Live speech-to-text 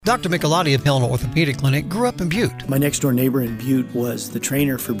Dr. Michelotti of Helena Orthopedic Clinic grew up in Butte. My next door neighbor in Butte was the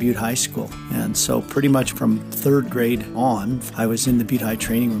trainer for Butte High School. And so pretty much from third grade on, I was in the Butte High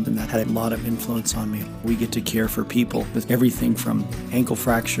training room, and that had a lot of influence on me. We get to care for people with everything from ankle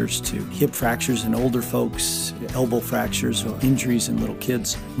fractures to hip fractures in older folks, elbow fractures, or injuries in little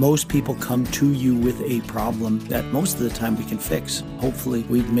kids. Most people come to you with a problem that most of the time we can fix. Hopefully,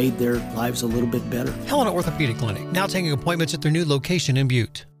 we've made their lives a little bit better. Helena Orthopedic Clinic, now taking appointments at their new location in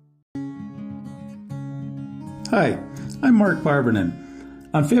Butte. Hi, I'm Mark Barbernan.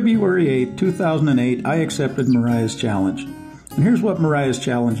 On February 8, 2008, I accepted Mariah's Challenge. And here's what Mariah's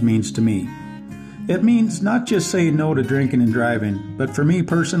Challenge means to me. It means not just saying no to drinking and driving, but for me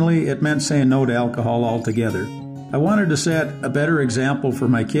personally, it meant saying no to alcohol altogether. I wanted to set a better example for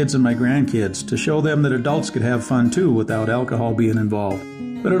my kids and my grandkids to show them that adults could have fun too without alcohol being involved.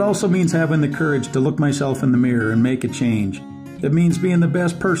 But it also means having the courage to look myself in the mirror and make a change. It means being the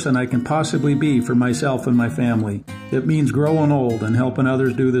best person I can possibly be for myself and my family. It means growing old and helping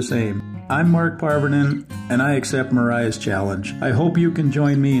others do the same. I'm Mark Parvernon, and I accept Mariah's Challenge. I hope you can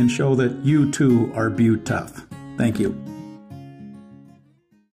join me and show that you too are Butte tough. Thank you.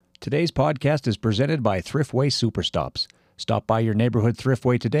 Today's podcast is presented by Thriftway Superstops. Stop by your neighborhood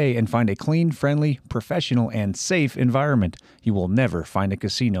Thriftway today and find a clean, friendly, professional, and safe environment. You will never find a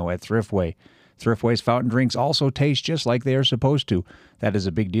casino at Thriftway. Thriftway's fountain drinks also taste just like they are supposed to. That is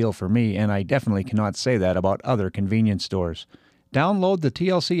a big deal for me, and I definitely cannot say that about other convenience stores. Download the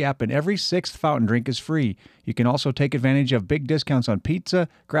TLC app and every sixth fountain drink is free. You can also take advantage of big discounts on pizza,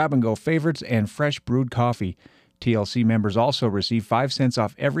 grab-and-go favorites, and fresh brewed coffee. TLC members also receive 5 cents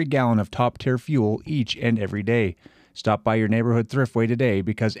off every gallon of top-tier fuel each and every day. Stop by your neighborhood Thriftway today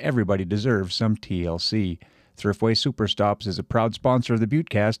because everybody deserves some TLC. Thriftway Superstops is a proud sponsor of the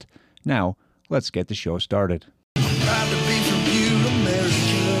Buttecast. Now, let's get the show started.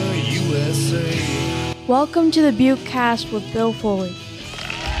 Welcome to the Buttecast with Bill Foley.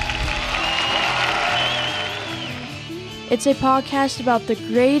 It's a podcast about the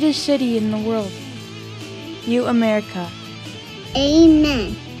greatest city in the world, Butte, America.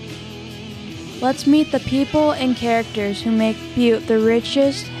 Amen. Let's meet the people and characters who make Butte the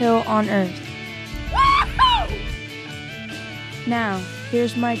richest hill on earth. Woo-hoo! Now,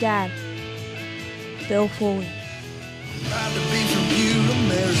 here's my dad, Bill Foley. Proud to be from Butte,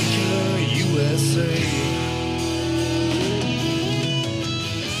 America, USA.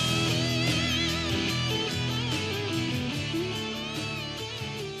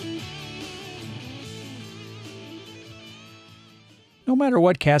 No matter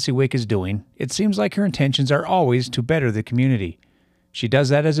what Cassie Wick is doing, it seems like her intentions are always to better the community. She does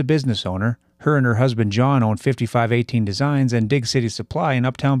that as a business owner. Her and her husband John own 5518 Designs and Dig City Supply in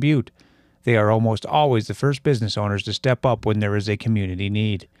Uptown Butte. They are almost always the first business owners to step up when there is a community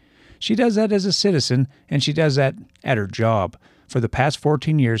need. She does that as a citizen, and she does that at her job. For the past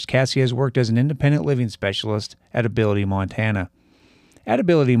 14 years, Cassie has worked as an independent living specialist at Ability, Montana. At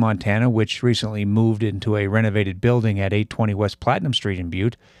Ability, Montana, which recently moved into a renovated building at 820 West Platinum Street in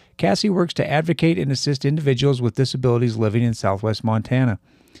Butte, Cassie works to advocate and assist individuals with disabilities living in southwest Montana.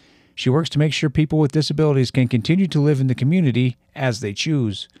 She works to make sure people with disabilities can continue to live in the community as they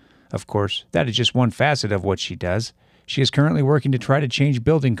choose. Of course, that is just one facet of what she does. She is currently working to try to change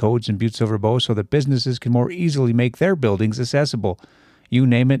building codes in Butte Silver Bow so that businesses can more easily make their buildings accessible. You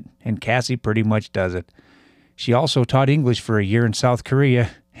name it, and Cassie pretty much does it. She also taught English for a year in South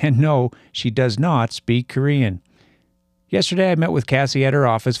Korea, and no, she does not speak Korean. Yesterday I met with Cassie at her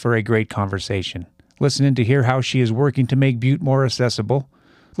office for a great conversation, listening to hear how she is working to make Butte more accessible,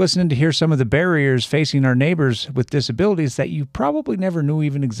 listening to hear some of the barriers facing our neighbors with disabilities that you probably never knew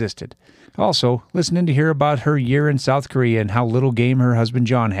even existed. Also, listening to hear about her year in South Korea and how little game her husband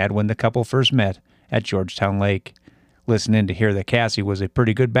John had when the couple first met at Georgetown Lake. Listening to hear that Cassie was a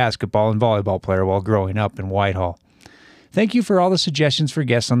pretty good basketball and volleyball player while growing up in Whitehall. Thank you for all the suggestions for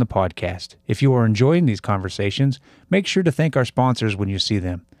guests on the podcast. If you are enjoying these conversations, make sure to thank our sponsors when you see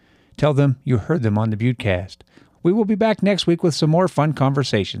them. Tell them you heard them on the Buttecast. We will be back next week with some more fun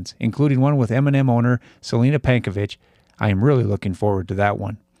conversations, including one with M&M owner Selena Pankovic. I am really looking forward to that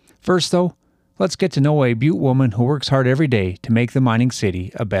one. First, though, let's get to know a Butte woman who works hard every day to make the mining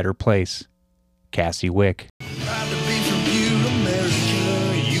city a better place. Cassie Wick. Proud to be from Butte,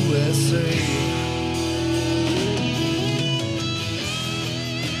 America, USA.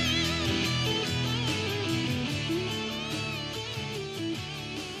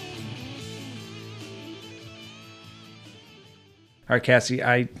 All right, Cassie,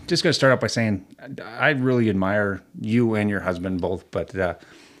 I just got to start out by saying I really admire you and your husband both, but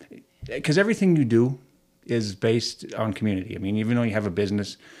because everything you do is based on community. I mean, even though you have a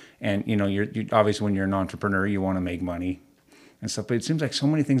business and, you know, you're obviously when you're an entrepreneur, you want to make money and stuff, but it seems like so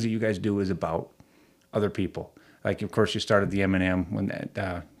many things that you guys do is about other people. Like, of course, you started the M&M when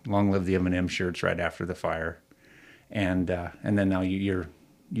that Long Live the M&M shirts right after the fire. And then now you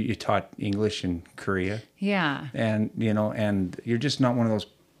taught English in Korea. Yeah. And, you know, and you're just not one of those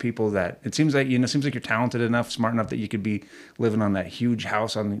people that it seems like you're talented enough, smart enough that you could be living on that huge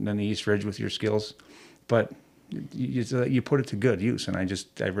house on the East Ridge with your skills, but you put it to good use, and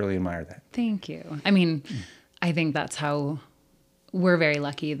I really admire that. Thank you. I mean, I think that's how we're very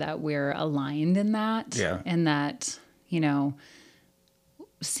lucky that we're aligned in that. Yeah. And that, you know,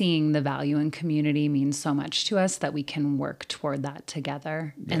 seeing the value in community means so much to us that we can work toward that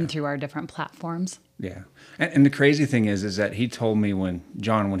together and through our different platforms. Yeah. And the crazy thing is that he told me when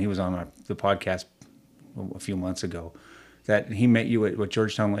he was on the podcast a few months ago, that he met you at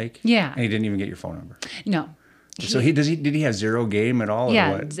Georgetown Lake. Yeah. And he didn't even get your phone number. No. So did he have zero game at all?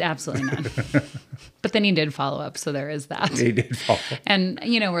 Yeah, or what? Absolutely none. But then he did follow up, so there is that. He did follow up. And,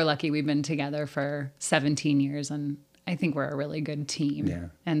 you know, we're lucky we've been together for 17 years, and I think we're a really good team. Yeah.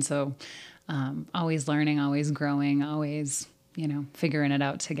 And so always learning, always growing, always, you know, figuring it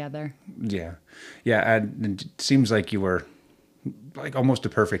out together. Yeah. Yeah. And it seems like you were like almost a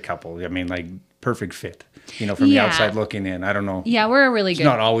perfect couple. I mean, like perfect fit, you know, from the outside looking in. I don't know. Yeah. We're a really good.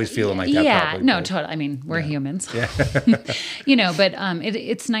 Not always feeling like that. Yeah. Probably, no, totally. I mean, we're humans. Yeah. You know, but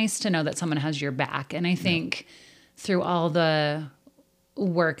it's nice to know that someone has your back. And I think through all the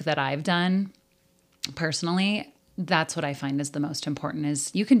work that I've done personally, that's what I find is the most important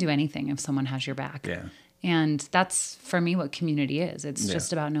is you can do anything if someone has your back. Yeah. And that's, for me, what community is. It's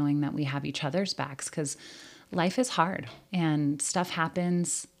just about knowing that we have each other's backs, because life is hard and stuff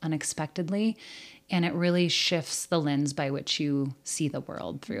happens unexpectedly, and it really shifts the lens by which you see the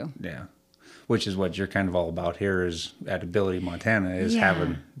world through. Yeah. Which is what you're kind of all about here is at Ability Montana, is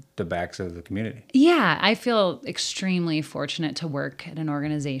having the backs of the community. Yeah. I feel extremely fortunate to work at an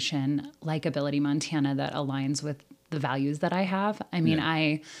organization like Ability Montana that aligns with the values that I have. I mean,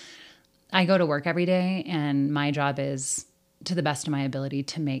 I go to work every day, and my job is, to the best of my ability,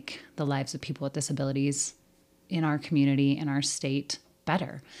 to make the lives of people with disabilities in our community, in our state,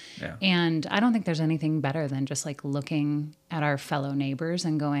 better. Yeah. And I don't think there's anything better than just like looking at our fellow neighbors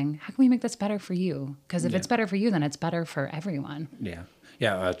and going, how can we make this better for you? Because if it's better for you, then it's better for everyone. Yeah.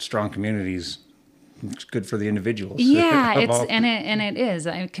 Yeah. Strong communities. It's good for the individuals. Yeah, it is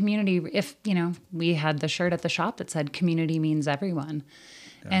a community. If you know, we had the shirt at the shop that said "Community means everyone,"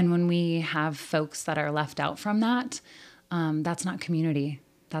 and when we have folks that are left out from that, that's not community.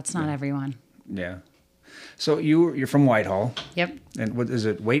 That's not everyone. Yeah. So you're from Whitehall. Yep. And what is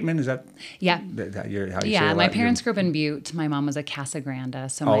it? Waitman? Is that? Yeah. How you say my parents grew up in Butte. My mom was a Casa Grande,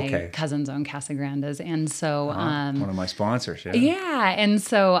 so my cousins own Casa Grandes, and so one of my sponsors. Yeah. Yeah, and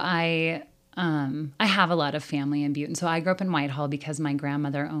so I have a lot of family in Butte, and so I grew up in Whitehall because my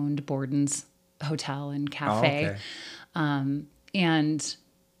grandmother owned Borden's Hotel and Cafe, and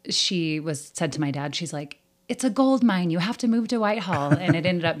she said to my dad, she's like, "It's a gold mine. You have to move to Whitehall," and it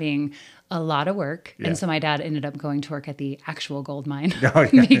ended up being a lot of work, and so my dad ended up going to work at the actual gold mine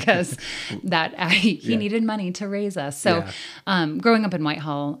because he needed money to raise us. So growing up in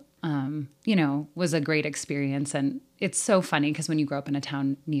Whitehall, you know, was a great experience, and it's so funny because when you grow up in a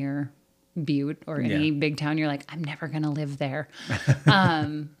town near Butte or any big town, you're like, I'm never going to live there.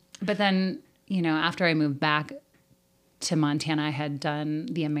 But then, you know, after I moved back to Montana, I had done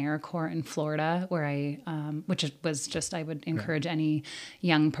the AmeriCorps in Florida where which was just, I would encourage any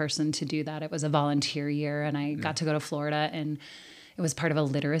young person to do that. It was a volunteer year, and I got to go to Florida, and it was part of a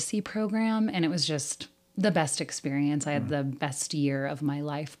literacy program, and it was just the best experience. I had the best year of my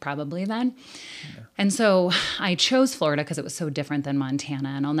life probably then. Yeah. And so I chose Florida because it was so different than Montana.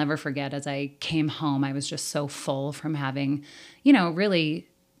 And I'll never forget, as I came home, I was just so full from having, you know, really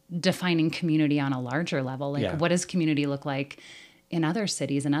defining community on a larger level. Like, what does community look like in other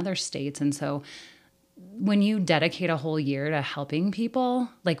cities and other states? And so when you dedicate a whole year to helping people,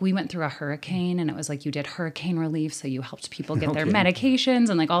 like we went through a hurricane, and it was like you did hurricane relief. So you helped people get their medications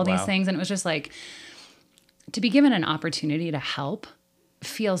and like all these things. And it was just like, to be given an opportunity to help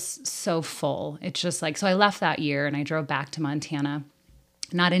feels so full. It's just like, so I left that year and I drove back to Montana,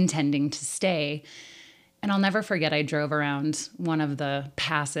 not intending to stay. And I'll never forget, I drove around one of the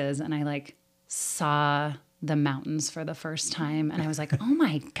passes, and I like saw the mountains for the first time. And I was like, oh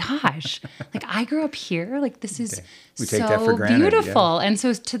my gosh, like I grew up here. Like this is so beautiful. Yeah. And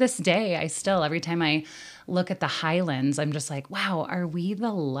so to this day, I still, every time I look at the highlands, I'm just like, wow, are we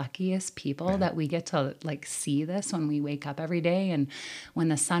the luckiest people that we get to like see this when we wake up every day, and when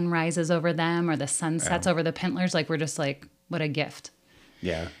the sun rises over them or the sun sets over the Pintlers, like we're just like, what a gift.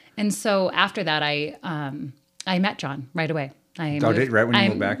 Yeah. And so after that, I met John right away. Right when you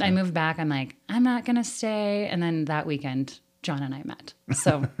moved back? I moved back. I'm like, I'm not going to stay. And then that weekend, John and I met.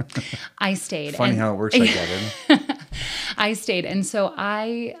 So I stayed. Funny how it works like that, isn't it? I stayed. And so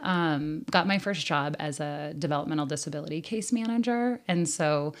I got my first job as a developmental disability case manager. And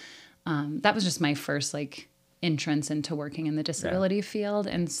so that was just my first like entrance into working in the disability field.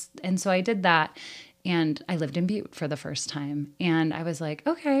 And so I did that. And I lived in Butte for the first time. And I was like,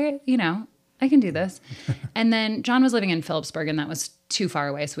 okay, I can do this. And then John was living in Phillipsburg, and that was too far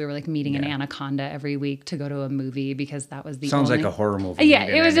away. So we were like meeting in Anaconda every week to go to a movie, because that was the Sounds only... like a horror movie. Yeah,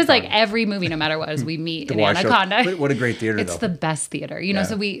 it was just like every movie, no matter what, as we meet in Anaconda. What a great theater, It's though. the best theater.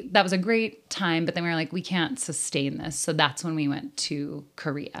 So that was a great time, but then we were like, we can't sustain this. So that's when we went to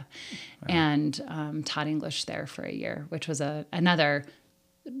Korea and taught English there for a year, which was another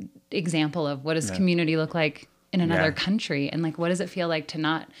example of what does community look like in another country, and like what does it feel like to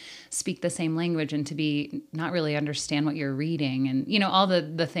not speak the same language and to be not really understand what you're reading, and all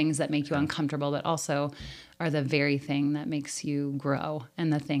the things that make you uncomfortable, but also are the very thing that makes you grow,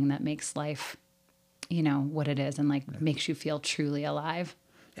 and the thing that makes life what it is, and like makes you feel truly alive.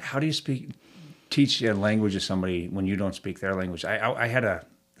 How do you teach a language to somebody when you don't speak their language? I had a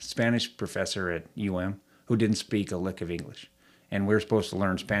Spanish professor at UM who didn't speak a lick of English, and we were supposed to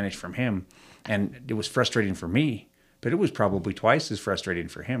learn Spanish from him. And it was frustrating for me, but it was probably twice as frustrating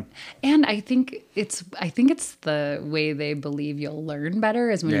for him. And I think it's the way they believe you'll learn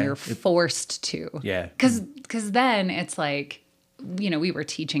better is when you're forced to. Yeah. Because then it's like, we were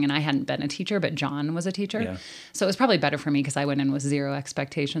teaching, and I hadn't been a teacher, but John was a teacher. Yeah. So it was probably better for me because I went in with zero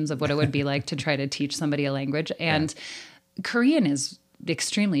expectations of what it would be like to try to teach somebody a language. And Korean is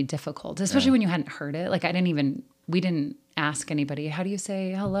extremely difficult, especially when you hadn't heard it. Like we didn't ask anybody, how do you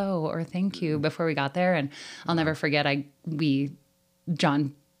say hello or thank you before we got there. And I'll never forget,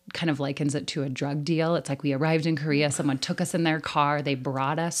 John kind of likens it to a drug deal. It's like we arrived in Korea, someone took us in their car, they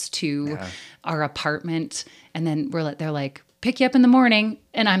brought us to our apartment, and then they're like, pick you up in the morning.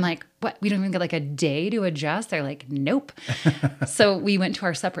 And I'm like, what? We don't even get like a day to adjust? They're like, nope. So we went to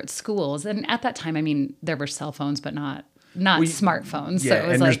our separate schools. And at that time, there were cell phones, but not smartphones. Yeah, so it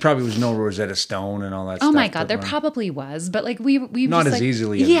was and like, there probably was no Rosetta Stone and all that stuff. Oh my God, there probably was, but like we not just as like,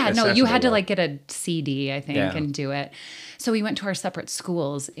 easily. You had to like get a CD, I think, and do it. So we went to our separate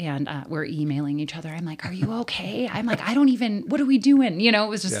schools, and we're emailing each other. I'm like, are you okay? I'm like, what are we doing? It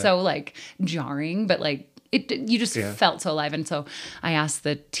was just so like jarring, but like you just felt so alive. And so I asked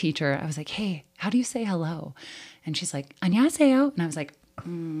the teacher, I was like, hey, how do you say hello? And she's like, 안녕하세요. And I was like,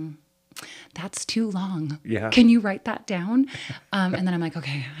 that's too long. Yeah. Can you write that down? And then I'm like,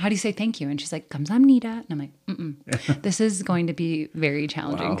 okay, how do you say thank you? And she's like, 감사합니다. And I'm like, this is going to be very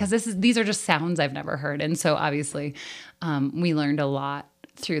challenging because these are just sounds I've never heard. And so obviously we learned a lot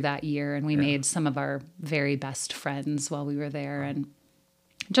through that year, and we made some of our very best friends while we were there. And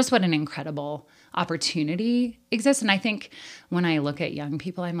just what an incredible opportunity exists. And I think when I look at young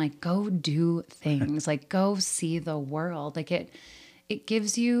people, I'm like, go do things, like go see the world. Like it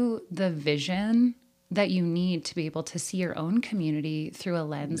gives you the vision that you need to be able to see your own community through a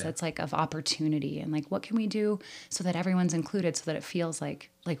lens that's like of opportunity, and like what can we do so that everyone's included, so that it feels like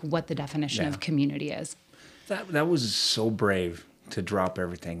what the definition of community is. That was so brave to drop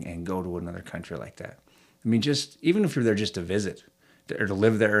everything and go to another country like that. I mean, just even if you're there just to visit or to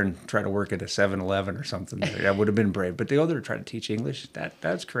live there and try to work at a 7-Eleven or something, that would have been brave. But to go there to try to teach English,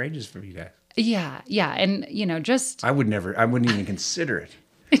 that's courageous for you guys. Yeah. And just I wouldn't even consider it.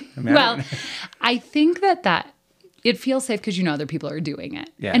 I mean, I think that it feels safe because other people are doing it.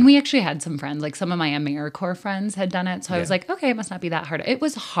 Yeah. And we actually had some friends, like some of my AmeriCorps friends had done it. So I was like, okay, it must not be that hard. It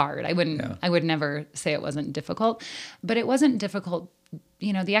was hard. I would never say it wasn't difficult, but it wasn't difficult.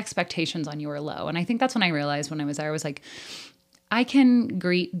 The expectations on you were low. And I think that's when I realized when I was there, I was like, I can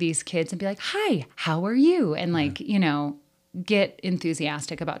greet these kids and be like, hi, how are you? And like, get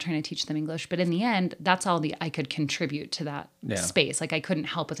enthusiastic about trying to teach them English. But in the end, that's all I could contribute to that space. Like I couldn't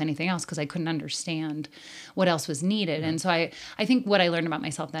help with anything else because I couldn't understand what else was needed. And so I think what I learned about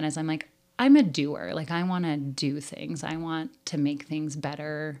myself then is I'm like, I'm a doer. Like I want to do things. I want to make things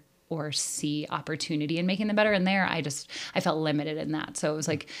better or see opportunity in making them better. And there I felt limited in that. So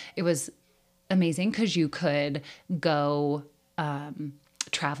it was amazing because you could go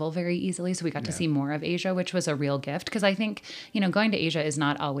travel very easily. So we got to see more of Asia, which was a real gift. Because I think, going to Asia is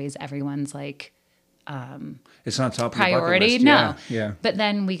not always everyone's like It's not top priority. Of the bucket list. No. Yeah. But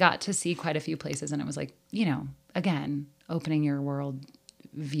then we got to see quite a few places, and it was like, again, opening your world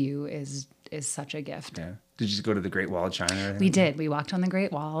view is such a gift. Yeah. Did you go to the Great Wall of China or anything? We did. We walked on the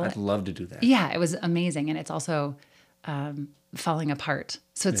Great Wall. I'd love to do that. Yeah, it was amazing. And it's also falling apart.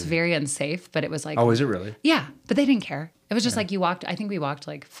 So it's very unsafe, but it was like... Oh, is it really? Yeah, but they didn't care. It was just like you walked, I think we walked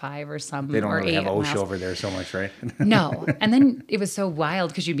like 5 or some, They don't or really 8 have OSHA miles. over there so much, right? No. And then it was so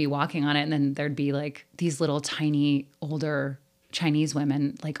wild because you'd be walking on it and then there'd be like these little tiny older Chinese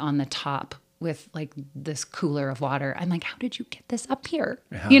women like on the top with like this cooler of water. I'm like, how did you get this up here?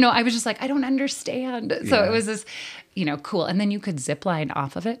 Yeah. I was just like, I don't understand. So it was this, cool. And then you could zip line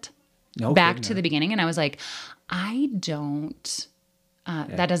off of it back to the beginning. And I was like, I don't...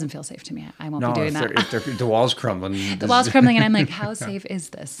 That doesn't feel safe to me. I won't be doing that. If the wall's crumbling. The wall's crumbling, and I'm like, how safe is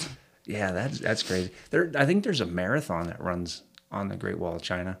this? Yeah, that's crazy. I think there's a marathon that runs on the Great Wall of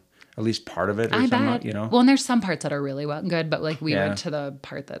China. At least part of it. Or I something, bet. Well, and there's some parts that are really good, but like we Yeah. went to the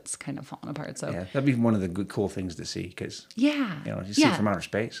part that's kind of fallen apart. So yeah, that'd be one of the good, cool things to see because you see it from outer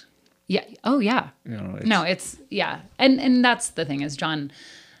space. Yeah. Oh yeah. It's and that's the thing is John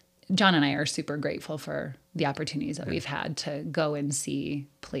and I are super grateful for the opportunities that we've had to go and see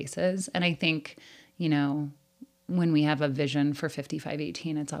places. And I think, when we have a vision for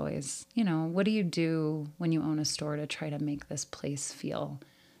 5518, it's always, what do you do when you own a store to try to make this place feel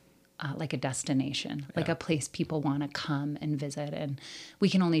like a destination, like a place people want to come and visit. And we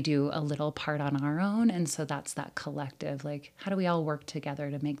can only do a little part on our own. And so that's that collective, like, how do we all work together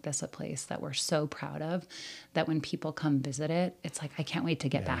to make this a place that we're so proud of that when people come visit it, it's like, I can't wait to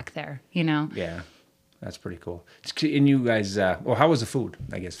get back there, Yeah. That's pretty cool. And you guys, how was the food,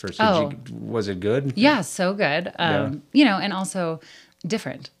 I guess, first? Was it good? Yeah, so good. And also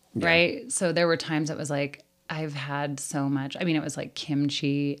different, right? So there were times it was like, I've had so much. I mean, it was like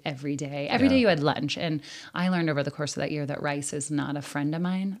kimchi every day. Every day you had lunch. And I learned over the course of that year that rice is not a friend of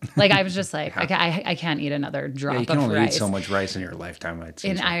mine. Like, I was just like, I can't eat another drop of rice. You can only eat so much rice in your lifetime, I'd say.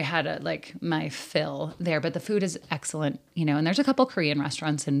 And I had my fill there. But the food is excellent, and there's a couple Korean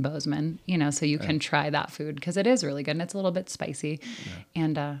restaurants in Bozeman, so you can try that food because it is really good. And it's a little bit spicy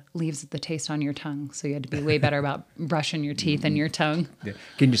and leaves the taste on your tongue. So you had to be way better about brushing your teeth and your tongue. Yeah.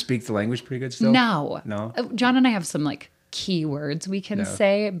 Can you speak the language pretty good still? No. John and I have some key words we can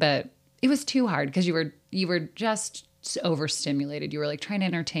say, but it was too hard because you were just overstimulated. You were trying to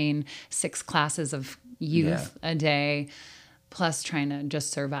entertain 6 classes of youth a day, plus trying to just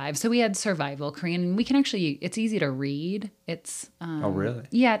survive. So we had survival Korean, and we can actually, it's easy to read. It's oh really?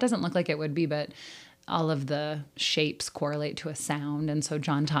 Yeah, it doesn't look like it would be, but all of the shapes correlate to a sound. And so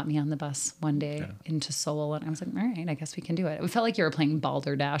John taught me on the bus one day into Seoul, and I was like, all right, I guess we can do it. It felt like you were playing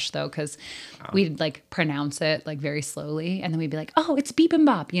Balderdash, though, because we'd pronounce it very slowly, and then we'd be like, oh, it's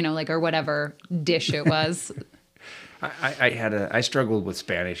bibimbap, or whatever dish it was. I struggled with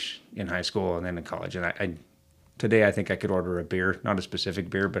Spanish in high school and then in college, and today I think I could order a beer, not a specific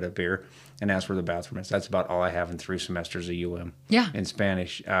beer, but a beer, and ask where the bathroom is. That's about all I have in 3 semesters of UM. Yeah. In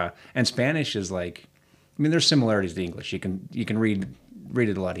Spanish, and Spanish is there's similarities to English. You can read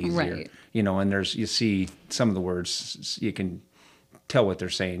it a lot easier, right. And you see some of the words, you can tell what they're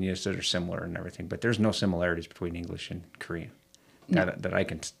saying. Yes, they're similar and everything, but there's no similarities between English and Korean. That I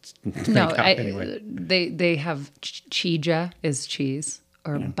can think of anyway. They have chija is cheese.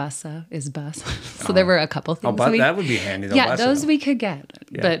 Or basa is bus. So there were a couple things. Oh, that would be handy though. Yeah, basa, those though. we could get.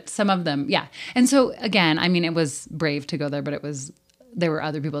 Yeah. But some of them, yeah. And so again, I mean, it was brave to go there, but there were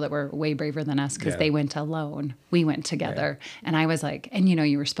other people that were way braver than us because they went alone. We went together. Yeah. And I was like, and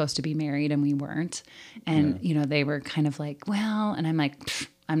you were supposed to be married and we weren't. And, they were kind of like, well, and I'm like,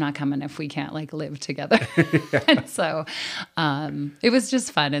 I'm not coming if we can't live together. And so it was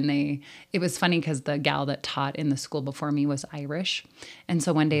just fun. And it was funny because the gal that taught in the school before me was Irish. And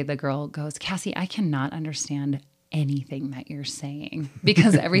so one day the girl goes, Cassie, I cannot understand anything that you're saying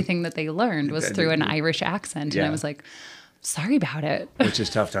because everything that they learned was through an Irish accent. And I was like, sorry about it. Which is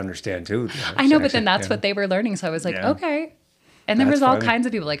tough to understand too. I know, but then that's what they were learning. So I was like, okay. And there was all kinds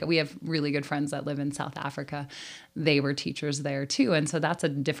of people. We have really good friends that live in South Africa. They were teachers there too. And so that's a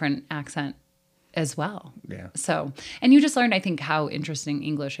different accent as well. Yeah. So, and you just learned, I think, how interesting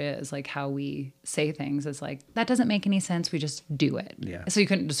English is, how we say things is that doesn't make any sense. We just do it. Yeah. So you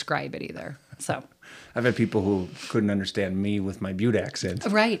couldn't describe it either. So I've had people who couldn't understand me with my Butte accent.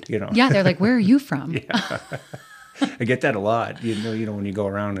 Right. Yeah. They're like, where are you from? Yeah. I get that a lot, when you go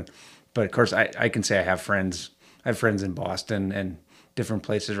around. But of course, I can say I have friends in Boston and different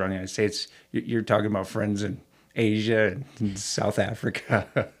places around the United States. You're talking about friends in Asia and South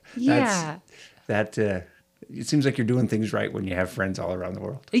Africa. Yeah. It seems like you're doing things right when you have friends all around the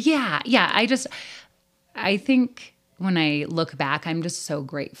world. Yeah. Yeah. I think when I look back, I'm just so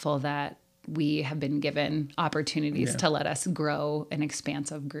grateful that we have been given opportunities to let us grow an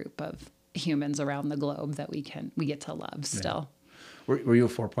expansive group of humans around the globe that we get to love still. Were you a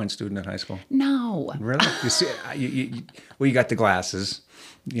 4-point student in high school? No. Really? You see, you got the glasses.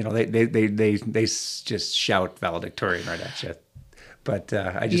 You know, they just shout valedictorian right at you. But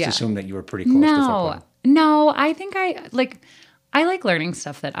I just assumed that you were pretty close to 4 point. No, I think I like learning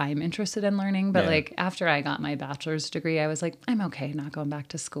stuff that I'm interested in learning, but like after I got my bachelor's degree, I was like, I'm okay not going back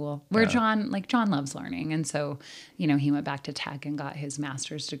to school. Where John loves learning. And so, you know, he went back to tech and got his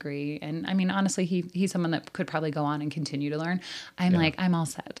master's degree. And I mean, honestly, he's someone that could probably go on and continue to learn. I'm like, I'm all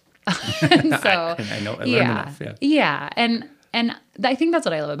set. And so I know I learned enough. Yeah. And I think that's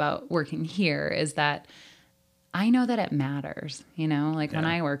what I love about working here is that I know that it matters, you know, like when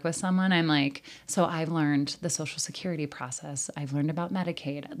I work with someone, I'm like, so I've learned the Social Security process. I've learned about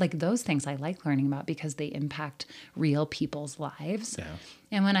Medicaid, like those things I like learning about because they impact real people's lives. Yeah.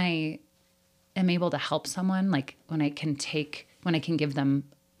 And when I am able to help someone, like when I can give them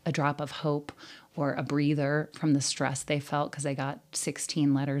a drop of hope or a breather from the stress they felt because they got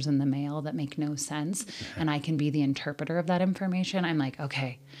 16 letters in the mail that make no sense. And I can be the interpreter of that information. I'm like,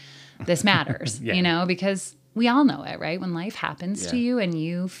 okay, this matters, you know, because we all know it, right? When life happens to you and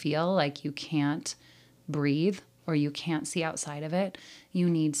you feel like you can't breathe or you can't see outside of it, you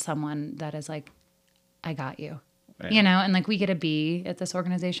need someone that is like, I got you, you know? And like, we get to be at this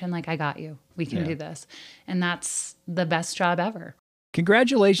organization, like, I got you. We can do this. And that's the best job ever.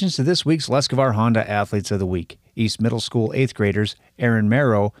 Congratulations to this week's Lescavar Honda Athletes of the Week, East Middle School 8th graders Aaron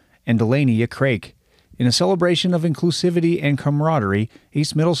Marrow and Delaney Craik. In a celebration of inclusivity and camaraderie,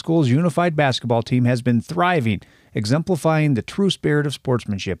 East Middle School's unified basketball team has been thriving, exemplifying the true spirit of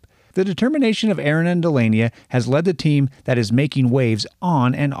sportsmanship. The determination of Aaron and Delaney has led the team that is making waves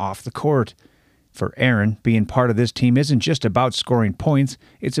on and off the court. For Aaron, being part of this team isn't just about scoring points,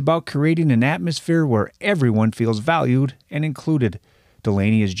 it's about creating an atmosphere where everyone feels valued and included.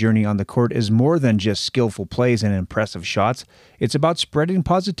 Delaney's journey on the court is more than just skillful plays and impressive shots. It's about spreading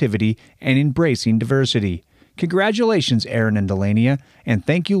positivity and embracing diversity. Congratulations, Aaron and Delaney, and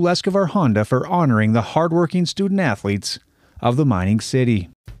thank you, Lescavar Honda, for honoring the hardworking student-athletes of the mining city.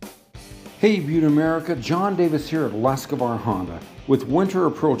 Hey, Butte America, John Davis here at Lescavar Honda. With winter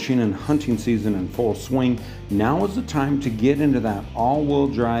approaching and hunting season in full swing, now is the time to get into that all-wheel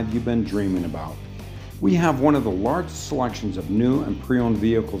drive you've been dreaming about. We have one of the largest selections of new and pre-owned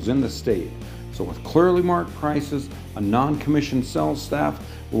vehicles in the state. So with clearly marked prices, a non-commissioned sales staff,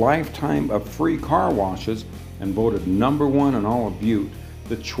 lifetime of free car washes, and voted #1 in all of Butte,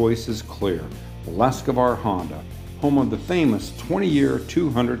 the choice is clear. Lescavar Honda, home of the famous 20-year,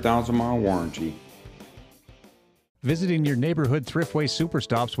 200,000-mile warranty. Visiting your neighborhood Thriftway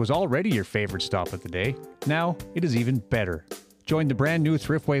Superstops was already your favorite stop of the day. Now it is even better. Join the brand new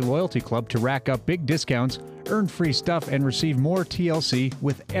Thriftway Loyalty Club to rack up big discounts, earn free stuff, and receive more TLC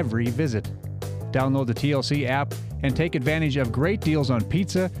with every visit. Download the TLC app and take advantage of great deals on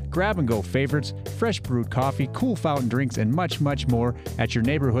pizza, grab-and-go favorites, fresh brewed coffee, cool fountain drinks, and much, much more at your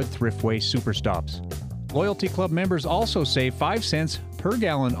neighborhood Thriftway Superstops. Loyalty Club members also save 5 cents per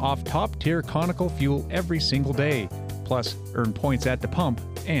gallon off top-tier conical fuel every single day. Plus, earn points at the pump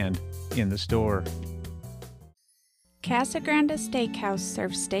and in the store. Casa Grande Steakhouse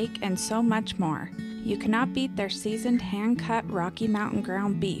serves steak and so much more. You cannot beat their seasoned hand-cut Rocky Mountain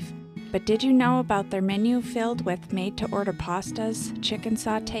ground beef. But did you know about their menu filled with made-to-order pastas, chicken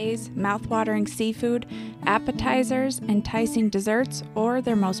sautés, mouth-watering seafood, appetizers, enticing desserts, or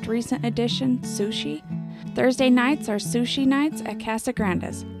their most recent addition, sushi? Thursday nights are sushi nights at Casa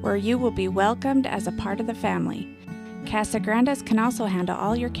Grande's, where you will be welcomed as a part of the family. Casa Grande's can also handle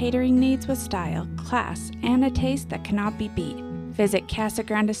all your catering needs with style, class, and a taste that cannot be beat. Visit Casa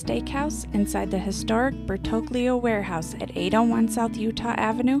Grande Steakhouse inside the historic Bertoglio Warehouse at 801 South Utah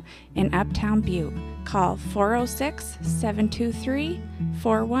Avenue in Uptown Butte. Call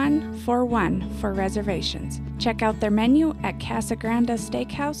 406-723-4141 for reservations. Check out their menu at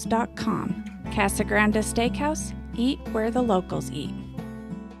casagrandesteakhouse.com. Casa Grande Steakhouse, eat where the locals eat.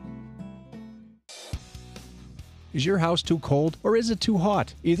 Is your house too cold or is it too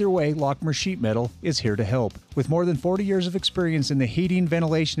hot? Either way, Lockmer Sheet Metal is here to help. With more than 40 years of experience in the heating,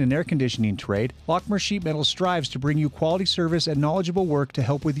 ventilation, and air conditioning trade, Lockmer Sheet Metal strives to bring you quality service and knowledgeable work to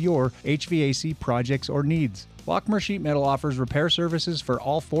help with your HVAC projects or needs. Lockmer Sheet Metal offers repair services for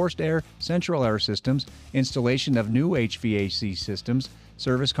all forced air, central air systems, installation of new HVAC systems,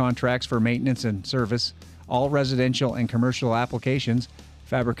 service contracts for maintenance and service, all residential and commercial applications,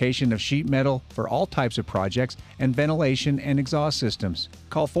 fabrication of sheet metal for all types of projects, and ventilation and exhaust systems.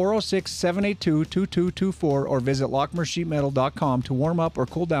 Call 406-782-2224 or visit lockmersheetmetal.com to warm up or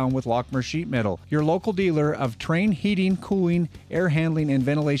cool down with Lockmer Sheet Metal, your local dealer of Trane heating, cooling, air handling, and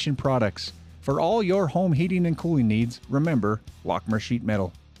ventilation products. For all your home heating and cooling needs, remember Lockmer Sheet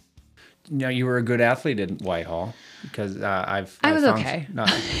Metal. Now, you were a good athlete in Whitehall because I was found, okay.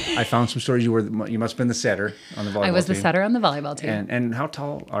 I found some stories you must have been the setter on the volleyball team. I was the setter on the volleyball team. And how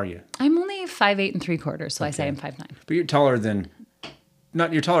tall are you? I'm only 5'8" and 3/4, so I say I'm 5'9". But you're taller than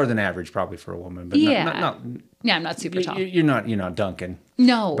average probably for a woman. But yeah, I'm not super tall. You're not Duncan.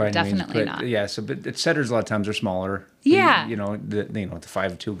 No, by any means, definitely but, not. Yeah, but setters a lot of times are smaller. Yeah. The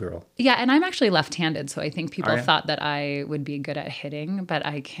 5'2" girl. Yeah, and I'm actually left-handed, so I think people Are you? thought that I would be good at hitting, but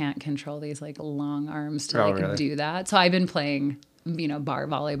I can't control these like long arms to really? do that. So I've been playing, bar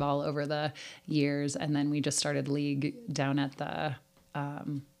volleyball over the years, and then we just started league down at the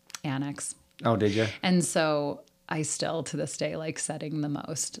annex. Oh, did you? And so I still, to this day, like setting the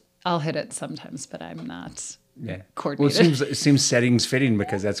most. I'll hit it sometimes, but I'm not coordinated. Well, it seems settings fitting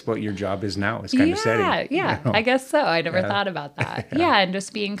because that's what your job is now. It's kind of setting. Yeah, I guess so. I never thought about that. And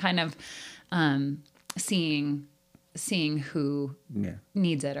just being kind of seeing who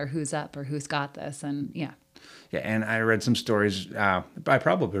needs it or who's up or who's got this. And yeah, and I read some stories. I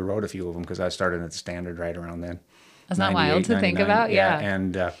probably wrote a few of them because I started at the Standard right around then. That's not wild to think about. Yeah.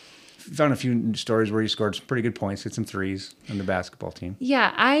 And found a few stories where you scored some pretty good points, hit some threes on the basketball team.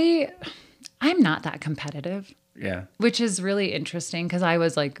 Yeah, I'm not that competitive. Yeah. Which is really interesting because I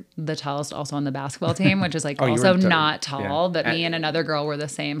was like the tallest also on the basketball team, which is like Oh, you also were not tall, but And- me and another girl were the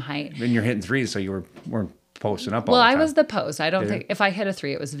same height. And you're hitting threes, so you weren't posting up all Well, the I time. was the post. I don't Did think you? if I hit a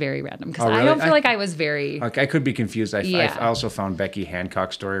three, it was very random because Oh, I really? don't feel like I was very. Like, I could be confused. I Yeah. also found Becky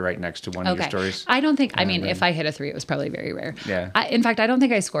Hancock's story right next to one of your stories. I don't think. I mean, if I hit a three, it was probably very rare. Yeah. In fact, I don't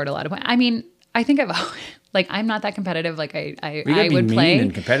think I scored a lot of points. I mean, I think I've like I'm not that competitive. Like I gotta be would mean play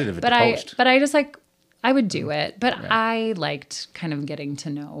and competitive at but the post. But I just like I would do it. But I liked kind of getting to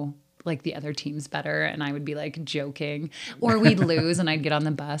know like the other teams better, and I would be like joking, or we'd lose, and I'd get on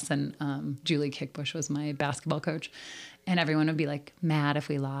the bus, and Julie Kickbush was my basketball coach. And everyone would be like mad if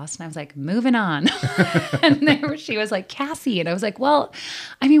we lost. And I was like, moving on. And she was like, Cassie. And I was like, well,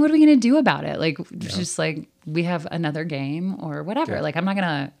 I mean, what are we going to do about it? Like, just like, we have another game or whatever. Yeah. Like, I'm not going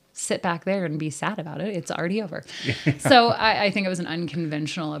to sit back there and be sad about it. It's already over. So I think it was an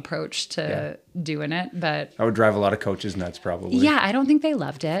unconventional approach to doing it. But I would drive a lot of coaches nuts probably. yeah, I don't think they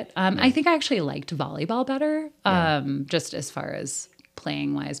loved it. I think I actually liked volleyball better, just as far as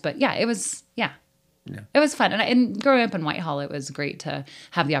playing wise. But yeah, it was, it was fun. And growing up in Whitehall, it was great to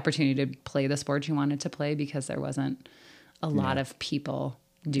have the opportunity to play the sport you wanted to play because there wasn't a lot of people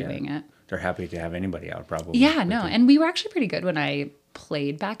doing it. They're happy to have anybody out probably. Yeah, no. And we were actually pretty good when I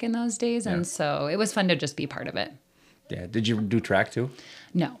played back in those days. And so it was fun to just be part of it. Yeah. Did you do track too?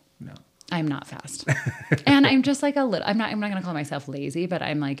 No. I'm not fast. And I'm just like I'm not going to call myself lazy, but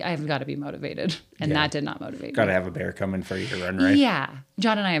I'm like, I've got to be motivated. And that did not motivate Got to me. have a bear coming for you to run, right? Yeah.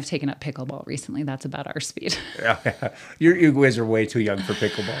 John and I have taken up pickleball recently. That's about our speed. You guys are way too young for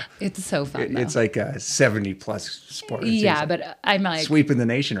pickleball. It's so fun, though. It's like a 70+ sport. Yeah, but I'm like... Sweeping the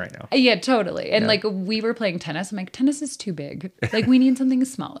nation right now. Yeah, totally. And like we were playing tennis. I'm like, tennis is too big. Like we need something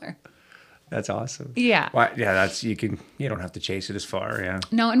smaller. That's awesome. Yeah. Well, yeah, you don't have to chase it as far, yeah.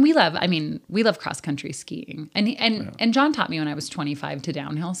 No, and we love cross country skiing. And John taught me when I was 25 to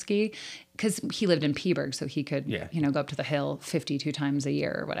downhill ski because he lived in Peaburg, so he could, go up to the hill 52 times a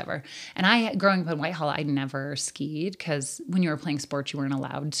year or whatever. And growing up in Whitehall, I never skied because when you were playing sports, you weren't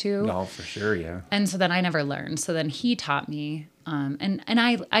allowed to. No, for sure, yeah. And so then I never learned. So then he taught me, and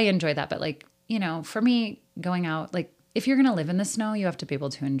I enjoyed that. But like, for me, going out, like, if you're going to live in the snow, you have to be able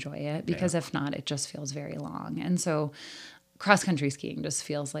to enjoy it because if not, it just feels very long. And so cross-country skiing just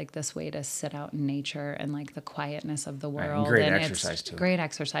feels like this way to sit out in nature and like the quietness of the world. Great and exercise it's too. Great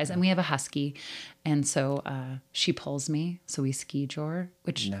exercise. And we have a husky. And so she pulls me. So we ski jor,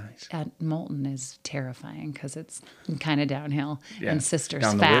 which at Moulton is terrifying because it's kind of downhill. Yeah. And sister's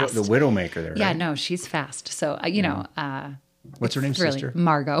down fast. The Widowmaker there, right? Yeah, no, she's fast. So, what's her name, really, sister?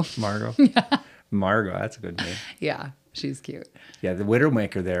 Margot. Margot? Margot, that's a good name. Yeah. She's cute. Yeah, the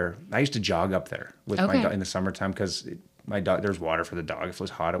Widowmaker there. I used to jog up there with my dog in the summertime because my dog. There's water for the dog. If it was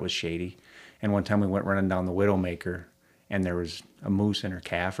hot, it was shady. And one time we went running down the Widowmaker, and there was a moose and her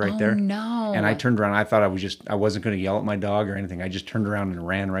calf right there. No! And I turned around. I thought I wasn't going to yell at my dog or anything. I just turned around and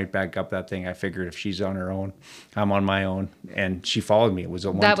ran right back up that thing. I figured if she's on her own, I'm on my own. And she followed me. It was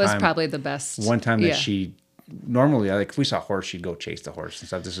that was probably the best. One time that she. Normally, like if we saw a horse, she'd go chase the horse and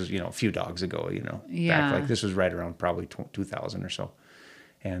stuff. This was, a few dogs ago, back like this was right around probably 2000 or so.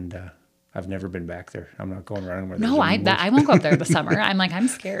 And I've never been back there. I'm not going around where No, I won't go up there in the summer. I'm like, I'm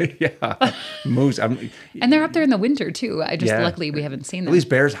scared. Yeah, moose. And they're up there in the winter too. Luckily we haven't seen them. At least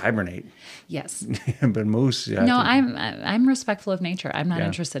bears hibernate. Yes. But moose. Yeah, no, I'm respectful of nature. I'm not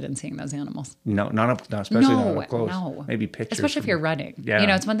interested in seeing those animals. No, not especially not up close. No. Maybe pictures. Especially if you're running.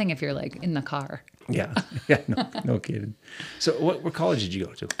 Yeah. It's one thing if you're like in the car. Yeah. No kidding. So what college did you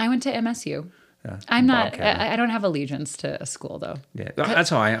go to? I went to MSU. Yeah, I'm not. I don't have allegiance to a school though. Yeah,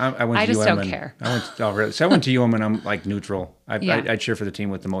 that's how I went. I to just UM don't care. So I went to UM and I'm like neutral. I cheer for the team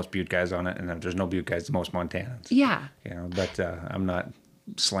with the most Butte guys on it, and if there's no Butte guys, the most Montanans. Yeah. But I'm not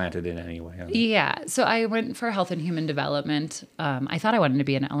slanted in any way. Yeah. So I went for health and human development. I thought I wanted to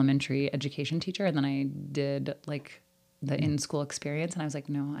be an elementary education teacher, and then I did like the in-school experience, and I was like,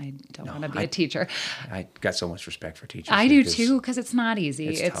 no, I don't want to be a teacher. I got so much respect for teachers. I do too, because it's not easy.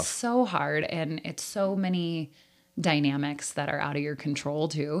 It's so hard, and it's so many dynamics that are out of your control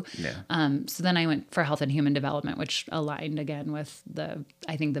too. Yeah. So then I went for health and human development, which aligned again with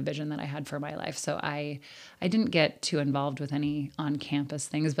I think the vision that I had for my life. So I didn't get too involved with any on-campus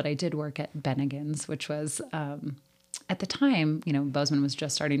things, but I did work at Bennigan's, which was at the time, Bozeman was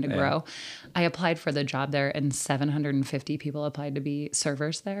just starting to grow. I applied for the job there, and 750 people applied to be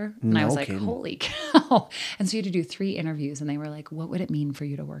servers there. And I was like, holy cow. And so you had to do 3 interviews, and they were like, what would it mean for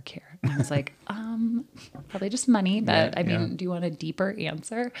you to work here? And I was like, probably just money, but do you want a deeper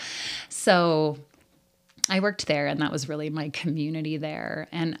answer? So I worked there, and that was really my community there.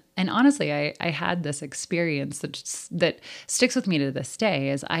 And honestly, I had this experience that sticks with me to this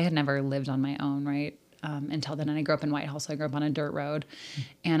day, is I had never lived on my own, right? Until then. And I grew up in Whitehall, so I grew up on a dirt road.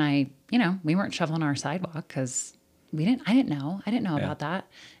 And we weren't shoveling our sidewalk because I didn't know about that.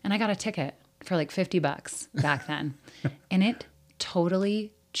 And I got a ticket for like $50 back then. And it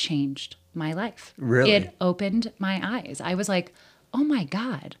totally changed my life. Really? It opened my eyes. I was like, oh my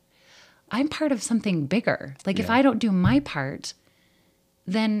God, I'm part of something bigger. Like if I don't do my part,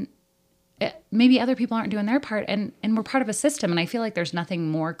 then maybe other people aren't doing their part, and we're part of a system. And I feel like there's nothing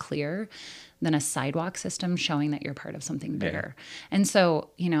more clear than a sidewalk system showing that you're part of something bigger. Yeah. And so,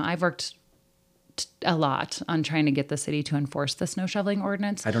 I've worked a lot on trying to get the city to enforce the snow shoveling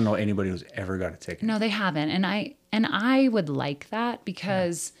ordinance. I don't know anybody who's ever got a ticket. No, they haven't. And I would like that,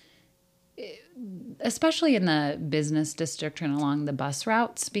 because especially in the business district and along the bus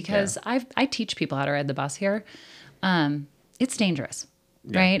routes, because I teach people how to ride the bus here. It's dangerous.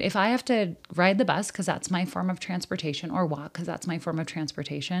 Yeah. Right? If I have to ride the bus because that's my form of transportation, or walk because that's my form of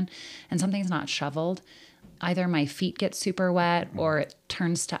transportation, and something's not shoveled, either my feet get super wet or it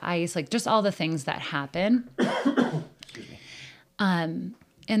turns to ice, like just all the things that happen. And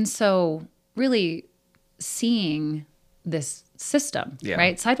so really seeing this system,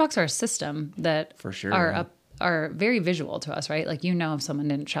 right? Sidewalks are a system that for sure are very visual to us, right? Like, if someone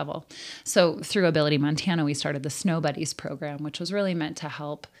didn't shovel. So through Ability Montana, we started the Snow Buddies program, which was really meant to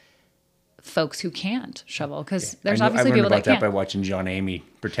help folks who can't shovel, because there's obviously people that can't. I learned about that by watching John Amy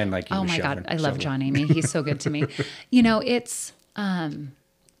pretend like he was shoveling. Oh my God, I love John Amy. He's so good to me. It's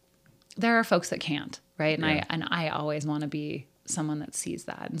there are folks that can't, right? And I always want to be someone that sees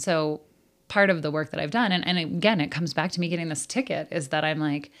that. And so part of the work that I've done, and again, it comes back to me getting this ticket, is that I'm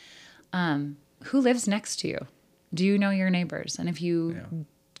like, who lives next to you? Do you know your neighbors? And if you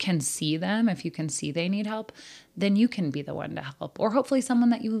can see them, if you can see they need help, then you can be the one to help. Or hopefully someone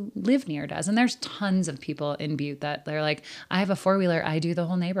that you live near does. And there's tons of people in Butte that they're like, I have a 4-wheeler, I do the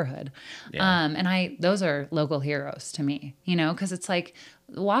whole neighborhood. Yeah. And those are local heroes to me, because it's like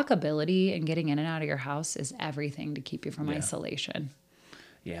walkability and getting in and out of your house is everything to keep you from isolation.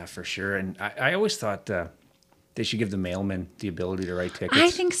 Yeah, for sure. And I always thought they should give the mailmen the ability to write tickets. I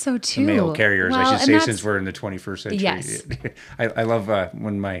think so too. The mail carriers, I should say, since we're in the 21st century. Yes. I love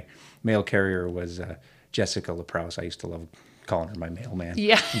when my mail carrier was Jessica LaProuse. I used to love calling her my mailman.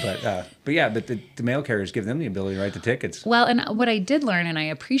 Yeah. But the mail carriers, give them the ability to write the tickets. Well, and what I did learn, and I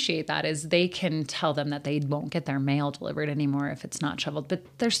appreciate that, is they can tell them that they won't get their mail delivered anymore if it's not shoveled. But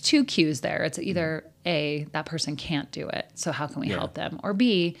there's 2 cues there. It's either A, that person can't do it, so how can we help them? Or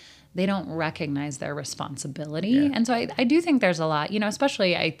B, they don't recognize their responsibility. Yeah. And so I do think there's a lot,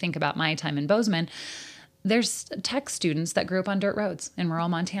 especially I think about my time in Bozeman. There's tech students that grew up on dirt roads in rural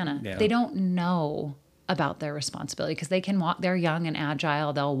Montana. Yeah. They don't know about their responsibility because they can walk. They're young and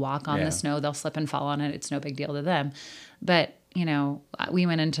agile. They'll walk on the snow. They'll slip and fall on it. It's no big deal to them. But, we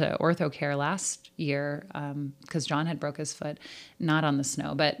went into ortho care last year because John had broke his foot, not on the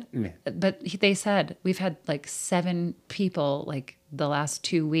snow. But they said, we've had like 7 people like the last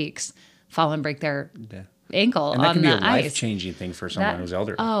 2 weeks fall and break their ankle And that on can be the a ice. life-changing thing for someone who's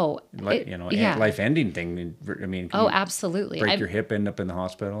elderly. Yeah. Life-ending thing. I mean, Absolutely. Break your hip, end up in the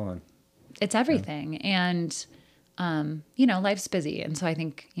hospital, and it's everything. And life's busy, and so I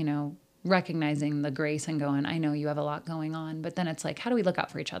think recognizing the grace and going, I know you have a lot going on, but then it's like, how do we look out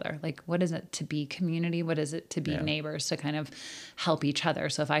for each other? Like, what is it to be community? What is it to be neighbors, to kind of help each other?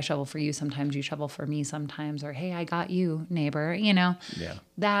 So if I shovel for you, sometimes you shovel for me sometimes, or, hey, I got you, neighbor,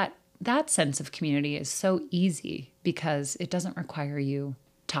 that sense of community is so easy because it doesn't require you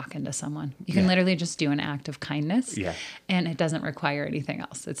talking to someone. You can literally just do an act of kindness and it doesn't require anything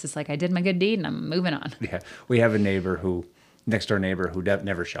else. It's just like, I did my good deed and I'm moving on. Yeah. We have a next door neighbor who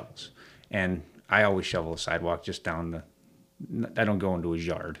never shovels. And I always shovel the sidewalk just down I don't go into his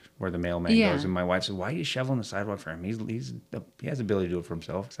yard where the mailman goes. And my wife says, why are you shoveling the sidewalk for him? He has the ability to do it for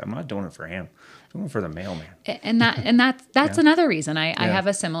himself. I said, I'm not doing it for him. I'm doing it for the mailman. And that's another reason. I have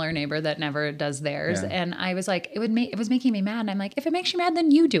a similar neighbor that never does theirs. And I was like, it was making me mad. And I'm like, if it makes you mad,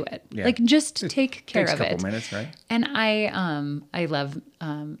 then you do it. Yeah. Like, just take care of it. Takes a couple minutes, right? And I love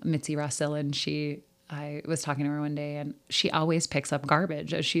Mitzi Russell, and I was talking to her one day, and she always picks up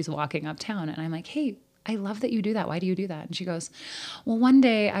garbage as she's walking uptown. And I'm like, hey, I love that you do that. Why do you do that? And she goes, well, one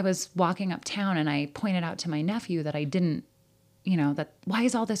day I was walking uptown and I pointed out to my nephew that I didn't, that why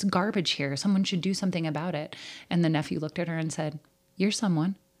is all this garbage here? Someone should do something about it. And the nephew looked at her and said, you're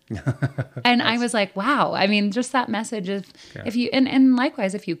someone. And I was like, wow. I mean, just that message of if you, and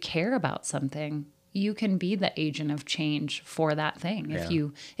likewise, if you care about something, you can be the agent of change for that thing.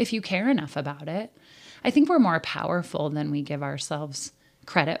 If you care enough about it. I think we're more powerful than we give ourselves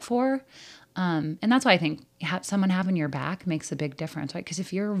credit for. And that's why I think someone having your back makes a big difference, right? Because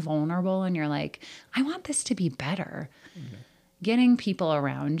if you're vulnerable and you're like, I want this to be better, getting people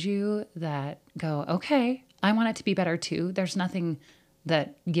around you that go, okay, I want it to be better too. There's nothing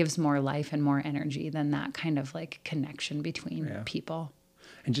that gives more life and more energy than that kind of like connection between people.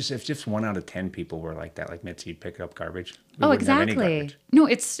 And if just 1 out of 10 people were like that, like Mitzi, pick up garbage. Exactly. No,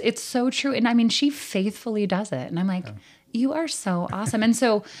 it's so true. And I mean, she faithfully does it. And I'm like, you are so awesome. And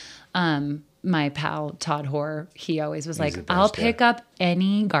so my pal, Todd Hoare, he always was like, I'll pick up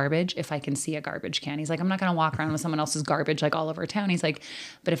any garbage if I can see a garbage can. He's like, I'm not going to walk around with someone else's garbage like all over town. He's like,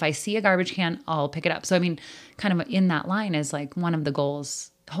 but if I see a garbage can, I'll pick it up. So, I mean, kind of in that line is like one of the goals,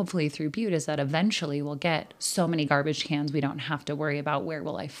 hopefully through Butte, is that eventually we'll get so many garbage cans we don't have to worry about where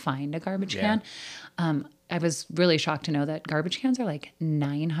will I find a garbage can. I was really shocked to know that garbage cans are like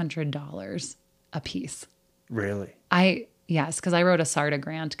 $900 a piece. Really? Yes, because I wrote a SARTA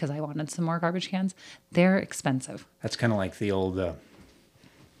grant because I wanted some more garbage cans. They're expensive. That's kind of like the old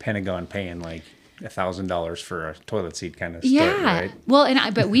Pentagon paying like $1,000 for a toilet seat kind of story, right? Well,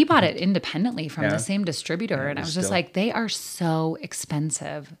 but we bought it independently from the same distributor, and I was just like, they are so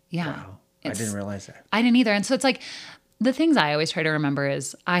expensive. Yeah. Wow. I didn't realize that. I didn't either. And so it's like, the things I always try to remember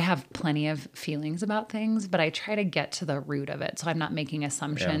is I have plenty of feelings about things, but I try to get to the root of it. So I'm not making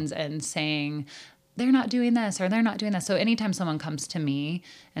assumptions and saying, they're not doing this or they're not doing this. So anytime someone comes to me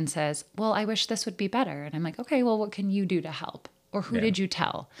and says, well, I wish this would be better. And I'm like, okay, well, what can you do to help? Or who did you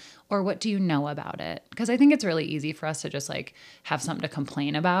tell? Or what do you know about it? Because I think it's really easy for us to just like have something to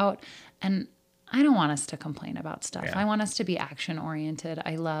complain about. And I don't want us to complain about stuff. I want us to be action oriented.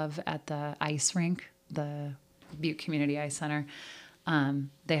 I love at the ice rink, the Butte Community Ice Center,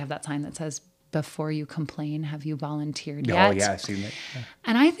 they have that sign that says, before you complain, have you volunteered yet? Oh, yeah, I've seen it. Yeah.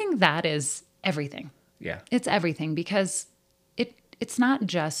 And I think that is everything. Yeah. It's everything, because it's not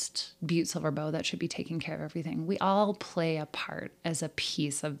just Butte Silver Bow that should be taking care of everything. We all play a part as a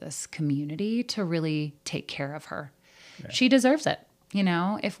piece of this community to really take care of her. Yeah. She deserves it.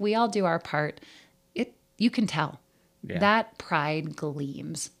 If we all do our part, you can tell. Yeah. That pride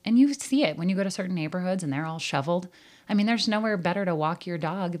gleams. And you see it when you go to certain neighborhoods and they're all shoveled. I mean, there's nowhere better to walk your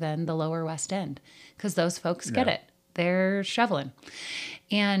dog than the Lower West End, because those folks get it. They're shoveling.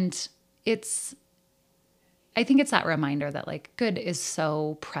 And I think it's that reminder that like good is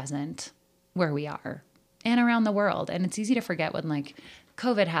so present where we are and around the world. And it's easy to forget when like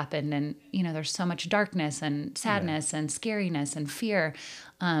COVID happened and, there's so much darkness and sadness and scariness and fear,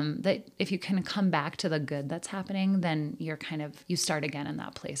 that if you can come back to the good that's happening, then you start again in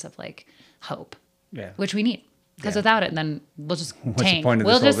that place of like hope, which we need. Because without it, then we'll just What's tank. The point of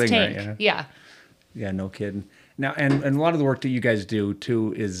we'll this whole just thing, tank. Right? Yeah. Yeah, no kidding. Now, and a lot of the work that you guys do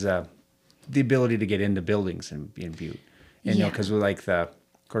too is the ability to get into buildings in Butte. And, because we're like of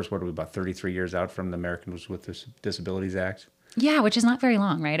course, what are we, about 33 years out from the Americans with Disabilities Act? Yeah, which is not very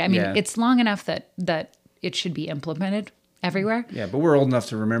long, right? I mean, it's long enough that it should be implemented. everywhere. Yeah, but we're old enough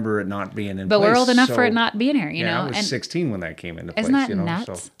to remember it not being in place. But we're old enough for it not being here, you know? I was 16 when that came into place. Isn't that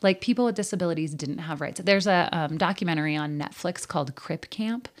nuts? So. Like, people with disabilities didn't have rights. There's a documentary on Netflix called Crip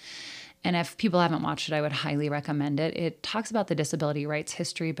Camp. And if people haven't watched it, I would highly recommend it. It talks about the disability rights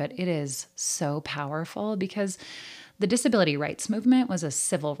history, but it is so powerful because the disability rights movement was a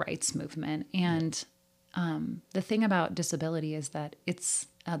civil rights movement. And the thing about disability is that it's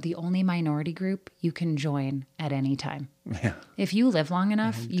the only minority group you can join at any time. Yeah. If you live long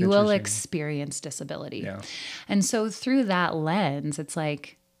enough, you will experience disability. Yeah. And so through that lens, it's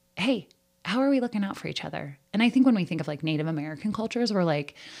like, hey, how are we looking out for each other? And I think when we think of like Native American cultures, we're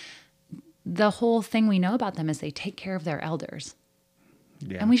like, the whole thing we know about them is they take care of their elders.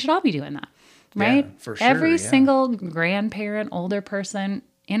 Yeah. And we should all be doing that, right? Yeah, for sure. Every single grandparent, older person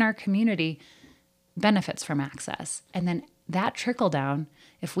in our community benefits from access. And then that trickle down,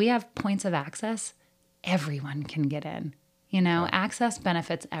 if we have points of access, everyone can get in. You know, access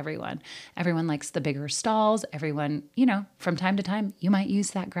benefits everyone. Everyone likes the bigger stalls. Everyone, you know, from time to time, you might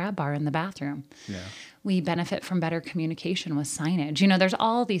use that grab bar in the bathroom. Yeah. We benefit from better communication with signage. You know, there's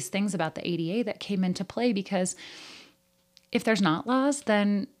all these things about the ADA that came into play because if there's not laws,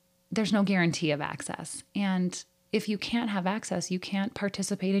 then there's no guarantee of access. And if you can't have access, you can't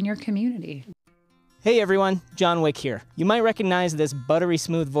participate in your community. Hey everyone, John Wick here. You might recognize this buttery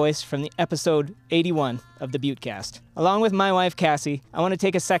smooth voice from the episode 81 of the Buttecast. Along with my wife Cassie, I want to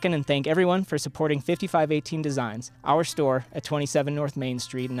take a second and thank everyone for supporting 5518 Designs, our store at 27 North Main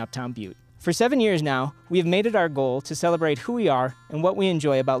Street in Uptown Butte. For 7 years now, we have made it our goal to celebrate who we are and what we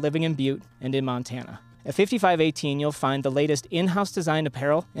enjoy about living in Butte and in Montana. At 5518, you'll find the latest in-house designed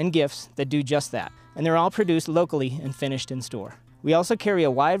apparel and gifts that do just that, and they're all produced locally and finished in store. We also carry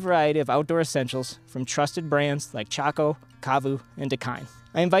a wide variety of outdoor essentials from trusted brands like Chaco, Kavu, and Dakine.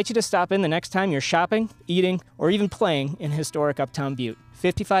 I invite you to stop in the next time you're shopping, eating, or even playing in historic Uptown Butte.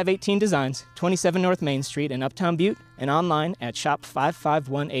 5518 Designs, 27 North Main Street in Uptown Butte, and online at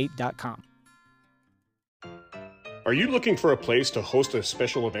shop5518.com. Are you looking for a place to host a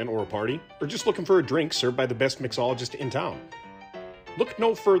special event or a party? Or just looking for a drink served by the best mixologist in town? Look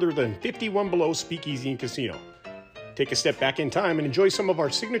no further than 51 Below Speakeasy and Casino. Take a step back in time and enjoy some of our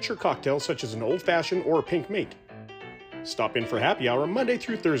signature cocktails such as an old fashioned or a pink mink. Stop in for happy hour Monday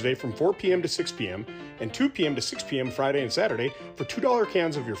through Thursday from 4 p.m. to 6 p.m. and 2 p.m. to 6 p.m. Friday and Saturday for $2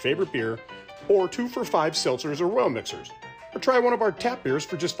 cans of your favorite beer or 2 for $5 seltzers or well mixers. Or try one of our tap beers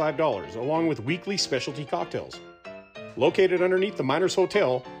for just $5 along with weekly specialty cocktails. Located underneath the Miners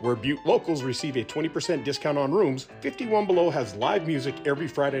Hotel, where Butte locals receive a 20% discount on rooms, 51 Below has live music every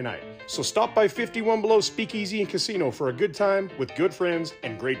Friday night. So stop by 51 Below Speakeasy and Casino for a good time with good friends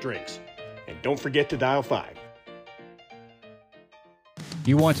and great drinks. And don't forget to dial 5.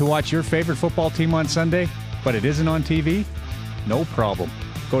 You want to watch your favorite football team on Sunday, but it isn't on TV? No problem.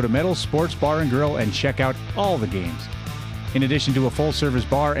 Go to Meadows Sports Bar and Grill and check out all the games. In addition to a full-service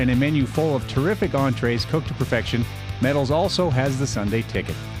bar and a menu full of terrific entrees cooked to perfection, Meadows also has the Sunday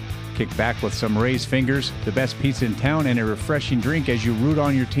ticket. Kick back with some raised fingers, the best pizza in town, and a refreshing drink as you root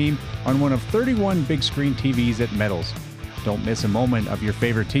on your team on one of 31 big screen TVs at Meadows. Don't miss a moment of your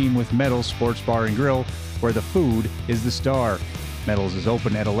favorite team with Meadows Sports Bar and Grill, where the food is the star. Meadows is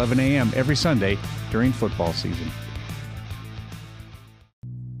open at 11 a.m. every Sunday during football season.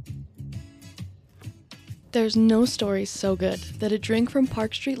 There's no story so good that a drink from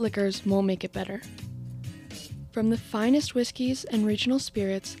Park Street Liquors won't make it better. From the finest whiskeys and regional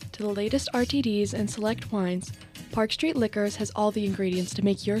spirits to the latest RTDs and select wines, Park Street Liquors has all the ingredients to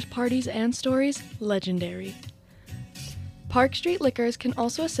make your parties and stories legendary. Park Street Liquors can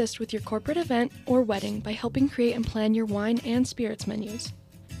also assist with your corporate event or wedding by helping create and plan your wine and spirits menus.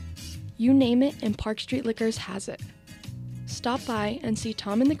 You name it, and Park Street Liquors has it. Stop by and see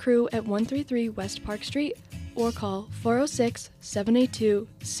Tom and the crew at 133 West Park Street or call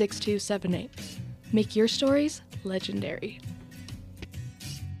 406-782-6278. Make your stories legendary.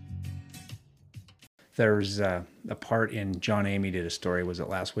 There's a part in John Amy did a story, was it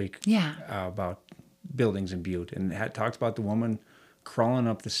last week? Yeah. About buildings in Butte, and it talked about the woman crawling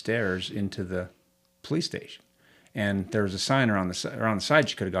up the stairs into the police station. And there was a sign around the side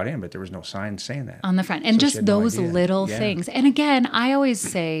she could have got in, but there was no sign saying that. On the front. And so just those little things. And again, I always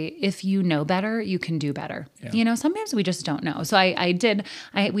say, if you know better, you can do better. Yeah. You know, sometimes we just don't know. So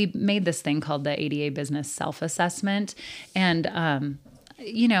we made this thing called the ADA Business Self-Assessment. And,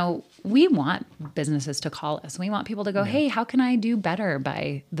 you know, we want businesses to call us. We want people to go, hey, how can I do better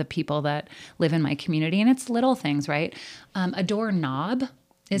by the people that live in my community? And it's little things, right? A doorknob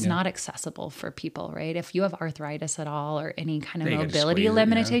is not accessible for people, right? If you have arthritis at all or any kind of mobility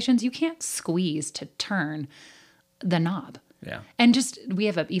limitations, you can't squeeze to turn the knob. Yeah. And just, we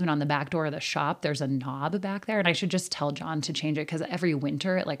have even on the back door of the shop, there's a knob back there. And I should just tell John to change it because every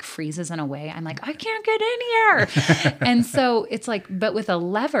winter it like freezes in a way. I'm like, I can't get in here. And so it's like, but with a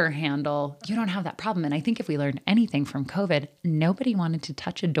lever handle, you don't have that problem. And I think if we learned anything from COVID, nobody wanted to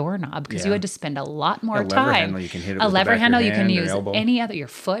touch a doorknob because you had to spend a lot more time. Lever handle, you can hit it a with lever the back handle, of your you can hand, use your elbow. any other, your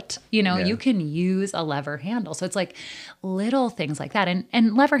foot, you can use a lever handle. So it's like little things like that.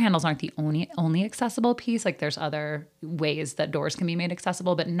 And lever handles aren't the only accessible piece. Like there's other ways that doors can be made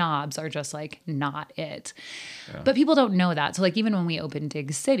accessible, but knobs are just like not it. Yeah. But people don't know that. So like even when we opened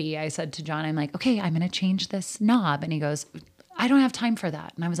Dig City, I said to John, I'm like, okay, I'm going to change this knob. And he goes, I don't have time for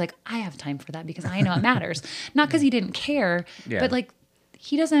that. And I was like, I have time for that because I know it matters. Not because he didn't care, but like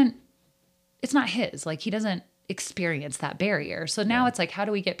he doesn't, it's not his, like he doesn't experience that barrier. So now it's like, how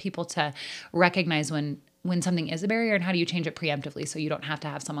do we get people to recognize when something is a barrier and how do you change it preemptively so you don't have to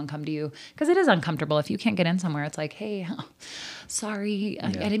have someone come to you? Because it is uncomfortable. If you can't get in somewhere, it's like, hey, sorry, I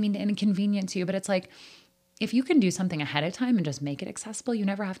didn't mean to inconvenience you. But it's like, if you can do something ahead of time and just make it accessible, you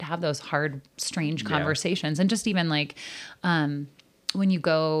never have to have those hard, strange conversations. And just even like when you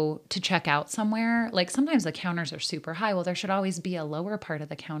go to check out somewhere, like sometimes the counters are super high. Well, there should always be a lower part of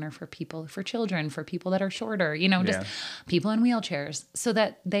the counter for people, for children, for people that are shorter, just people in wheelchairs so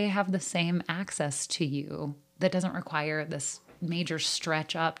that they have the same access to you that doesn't require this major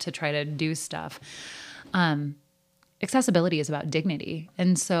stretch up to try to do stuff. Accessibility is about dignity.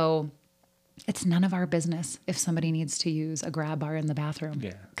 And so it's none of our business if somebody needs to use a grab bar in the bathroom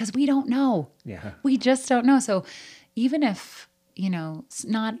because we don't know. Yeah. We just don't know. So even if,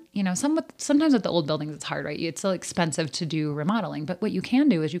 sometimes with the old buildings, it's hard, right? It's so expensive to do remodeling. But what you can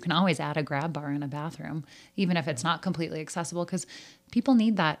do is you can always add a grab bar in a bathroom, even if it's not completely accessible, because people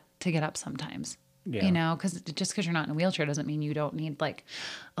need that to get up sometimes. Yeah. Because just because you're not in a wheelchair doesn't mean you don't need like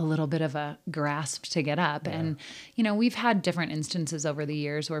a little bit of a grasp to get up. Yeah. And, we've had different instances over the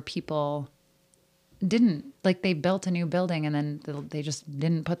years where people didn't, like they built a new building and then they just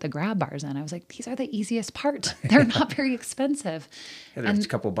didn't put the grab bars in. I was like, these are the easiest part. They're not very expensive. Yeah, there's a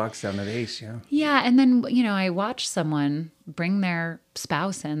couple bucks down at Ace, Yeah, and then, I watched someone bring their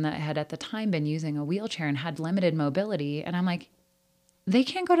spouse in that had at the time been using a wheelchair and had limited mobility. And I'm like, they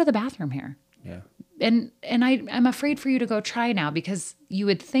can't go to the bathroom here. Yeah. And I'm afraid for you to go try now because you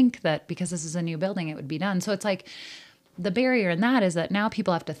would think that because this is a new building, it would be done. So it's like, the barrier in that is that now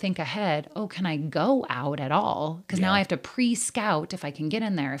people have to think ahead. Oh, can I go out at all? Because now I have to pre-scout if I can get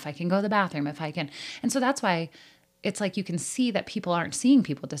in there, if I can go to the bathroom, if I can. And so that's why it's like you can see that people aren't seeing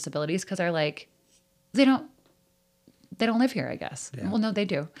people with disabilities because they're like, they don't live here, I guess. Yeah. Well, no, they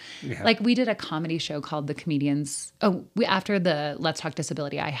do. Yeah. Like we did a comedy show called The Comedians. After the Let's Talk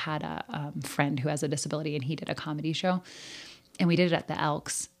Disability, I had a friend who has a disability and he did a comedy show and we did it at the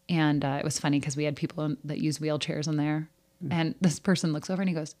Elks. And it was funny because we had people that use wheelchairs in there. And this person looks over and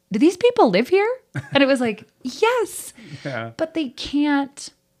he goes, do these people live here? And it was like, yes, but they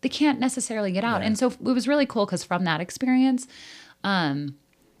can't necessarily get out. Yeah. And so it was really cool because from that experience,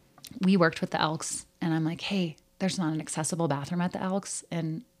 we worked with the Elks and I'm like, hey, there's not an accessible bathroom at the Elks.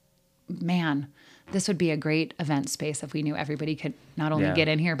 And man, this would be a great event space if we knew everybody could not only get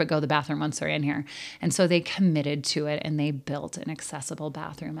in here, but go to the bathroom once they're in here. And so they committed to it and they built an accessible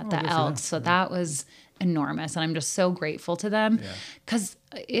bathroom at the Elks. So that was enormous. And I'm just so grateful to them because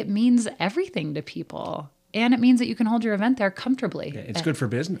it means everything to people. And it means that you can hold your event there comfortably. Yeah, it's good for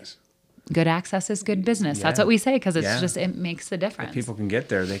business. Good access is good business. Yeah. That's what we say because it's just, it makes the difference. If people can get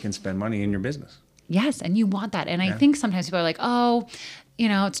there, they can spend money in your business. Yes. And you want that. And I think sometimes people are like, oh,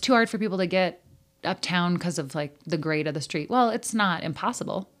 it's too hard for people to get uptown because of like the grade of the street. Well, it's not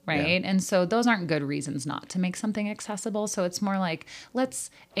impossible, right? Yeah. And so those aren't good reasons not to make something accessible. So it's more like,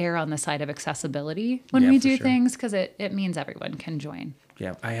 let's err on the side of accessibility when we do things because it means everyone can join.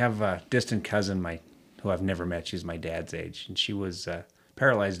 Yeah. I have a distant cousin, who I've never met. She's my dad's age. And she was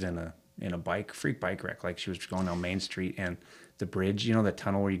paralyzed in a freak bike wreck. Like she was going down Main Street and the bridge, the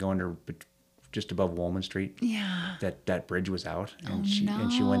tunnel where you go under just above Woolman Street. Yeah. That bridge was out and she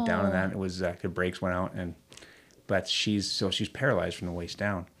went down in that. It was the brakes went out but she's paralyzed from the waist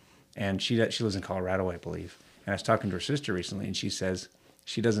down. And she lives in Colorado, I believe. And I was talking to her sister recently and she says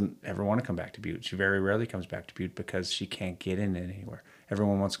she doesn't ever want to come back to Butte. She very rarely comes back to Butte because she can't get in anywhere.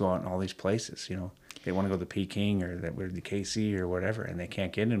 Everyone wants to go out in all these places, They want to go to Peking or the KC or whatever and they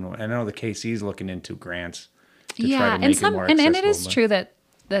can't get in. I know the KC is looking into grants to try to make it more accessible. And it is true that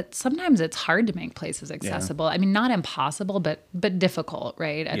sometimes it's hard to make places accessible. Yeah. I mean, not impossible, but difficult,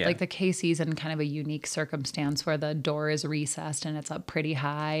 right? Yeah. Like the KC's in kind of a unique circumstance where the door is recessed and it's up pretty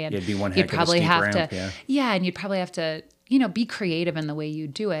high, and it'd be one heck of a steep ramp, and you'd probably have to, be creative in the way you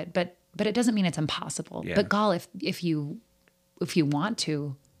do it. But but it doesn't mean it's impossible. Yeah. But gall, if you want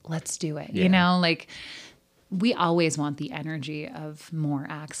to, let's do it. Yeah. You know, like we always want the energy of more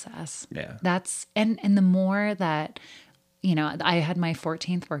access. Yeah. That's, and the more that, you know, I had my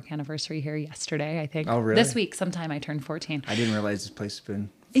 14th work anniversary here yesterday, I think. Oh, really? This week sometime I turned 14. I didn't realize this place has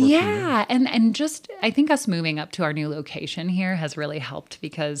been 14 Yeah. years. And just, I think us moving up to our new location here has really helped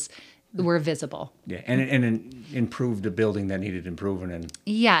because we're visible. Yeah, and improved a building that needed improving. And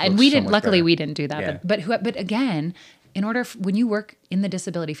yeah, and looks we so didn't, much luckily better. we didn't do that. Yeah. But again, in order, when you work in the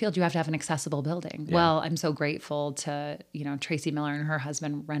disability field, you have to have an accessible building. Yeah. Well, I'm so grateful to, you know, Tracy Miller and her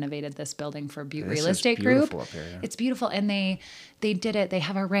husband renovated this building for Butte This Real is Estate beautiful Group. up here, yeah. It's beautiful. And they did it. They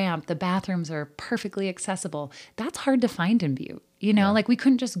have a ramp. The bathrooms are perfectly accessible. That's hard to find in Butte. You know, like we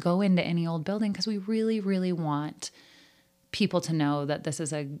couldn't just go into any old building because we really, really want people to know that this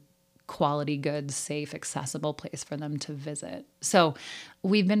is a quality, good, safe, accessible place for them to visit. So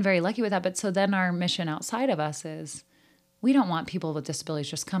we've been very lucky with that. But so then our mission outside of us is we don't want people with disabilities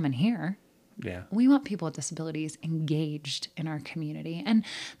just coming here. Yeah. We want people with disabilities engaged in our community. And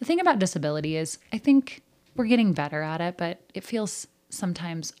the thing about disability is I think we're getting better at it, but it feels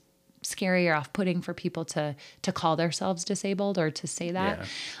sometimes scary or off-putting for people to call themselves disabled or to say that.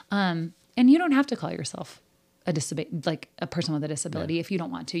 Yeah. And you don't have to call yourself a person with a disability. If you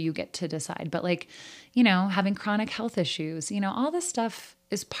don't want to, you get to decide. But like, you know, having chronic health issues, you know, all this stuff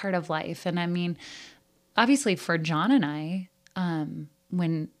is part of life. And I mean, obviously for John and I,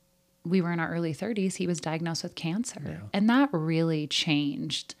 when we were in our early 30s, he was diagnosed with cancer. Yeah. And that really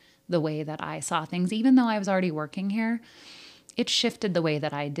changed the way that I saw things. Even though I was already working here, it shifted the way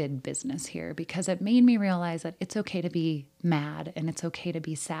that I did business here because it made me realize that it's okay to be mad and it's okay to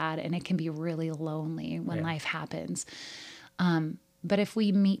be sad and it can be really lonely when life happens. But if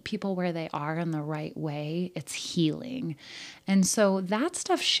we meet people where they are in the right way, it's healing. And so that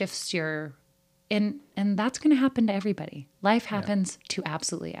stuff shifts and that's going to happen to everybody. Life happens to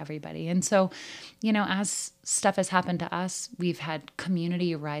absolutely everybody. And so, you know, as stuff has happened to us, we've had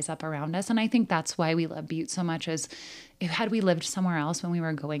community rise up around us. And I think that's why we love Butte so much is had we lived somewhere else when we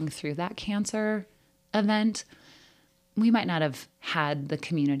were going through that cancer event, we might not have had the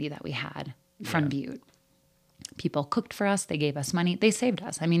community that we had from Butte. People cooked for us. They gave us money. They saved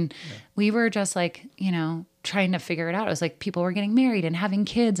us. I mean, we were just like, you know, trying to figure it out. It was like people were getting married and having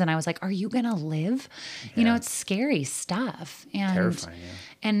kids. And I was like, are you going to live? You know, it's scary stuff. And, terrifying,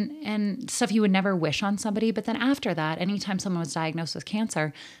 and stuff you would never wish on somebody. But then after that, anytime someone was diagnosed with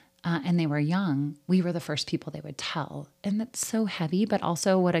cancer and they were young, we were the first people they would tell. And that's so heavy, but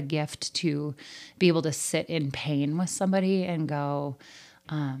also what a gift to be able to sit in pain with somebody and go,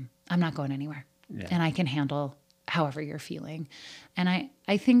 I'm not going anywhere. Yeah. And I can handle however you're feeling. And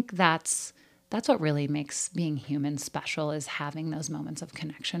I think that's what really makes being human special is having those moments of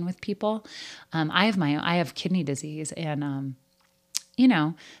connection with people. I have kidney disease and, you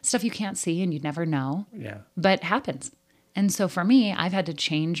know, stuff you can't see and you'd never know, but happens. And so for me, I've had to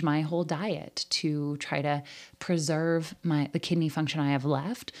change my whole diet to try to preserve the kidney function I have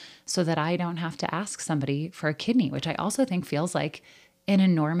left so that I don't have to ask somebody for a kidney, which I also think feels like an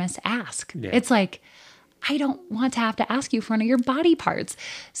enormous ask. Yeah. It's like, I don't want to have to ask you for one of your body parts.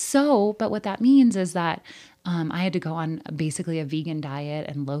 So, but what that means is that I had to go on basically a vegan diet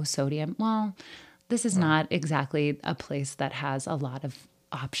and low sodium. Well, this is not exactly a place that has a lot of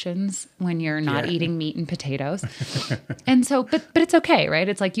options when you're not eating meat and potatoes. And so, but it's okay, right?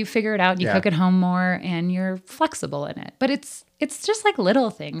 It's like you figure it out, you cook at home more and you're flexible in it. But it's just like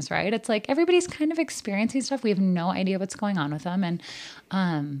little things, right? It's like everybody's kind of experiencing stuff. We have no idea what's going on with them.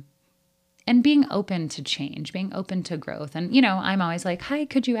 And being open to change, being open to growth. And, you know, I'm always like, hi,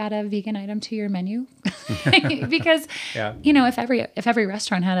 could you add a vegan item to your menu? Because, you know, if every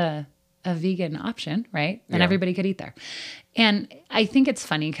restaurant had a vegan option, right, then everybody could eat there. And I think it's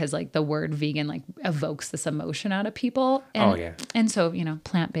funny because like the word vegan like evokes this emotion out of people. And, and so, you know,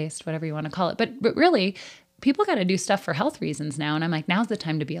 plant-based, whatever you want to call it. But really, people got to do stuff for health reasons now. And I'm like, now's the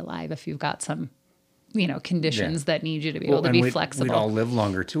time to be alive if you've got some, you know, conditions that need you to be able to be flexible. We'd all live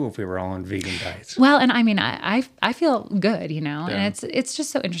longer too if we were all on vegan diets. Well, and I mean, I feel good, you know, and it's just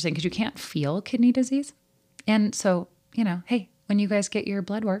so interesting because you can't feel kidney disease. And so, you know, hey, when you guys get your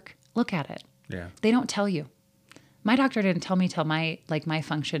blood work, look at it. Yeah. They don't tell you. My doctor didn't tell me till my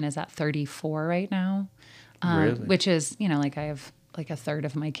function is at 34 right now, really? Which is, you know, like I have like a third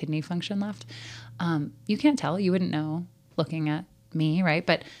of my kidney function left. You can't tell. You wouldn't know looking at me, right?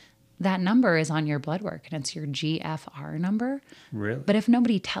 But that number is on your blood work and it's your GFR number. Really? But if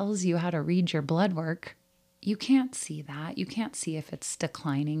nobody tells you how to read your blood work, you can't see that. You can't see if it's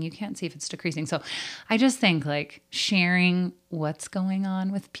declining. You can't see if it's decreasing. So I just think like sharing what's going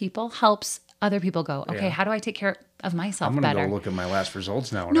on with people helps other people go, okay, how do I take care of myself better? I'm going to go look at my last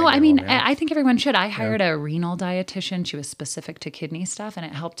results now. No, I mean, I think everyone should. I hired a renal dietitian. She was specific to kidney stuff, and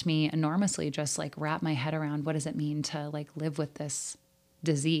it helped me enormously just like wrap my head around what does it mean to like live with this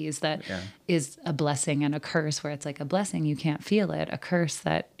disease that is a blessing and a curse, where it's like a blessing, you can't feel it, a curse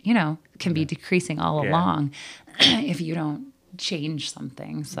that, you know, can be decreasing all along if you don't change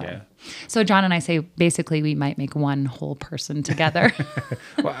something. So John and I say basically we might make one whole person together.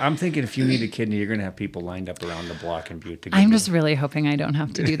 Well, I'm thinking if you need a kidney, you're going to have people lined up around the block in Butte. I'm just really hoping I don't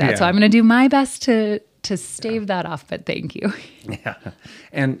have to do that. So I'm going to do my best to stave that off, but thank you. Yeah.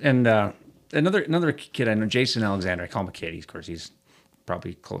 And another kid I know, Jason Alexander, I call him a kid. Of course, he's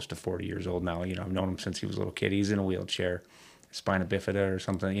probably close to 40 years old now. You know, I've known him since he was a little kid. He's in a wheelchair, spina bifida or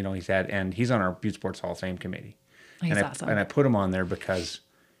something, you know, and he's on our Butte Sports Hall of Fame committee. He's awesome. And I put him on there because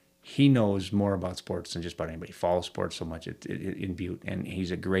he knows more about sports than just about anybody. He follows sports so much in Butte, and he's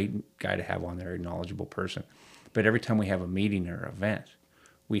a great guy to have on there, a knowledgeable person. But every time we have a meeting or event,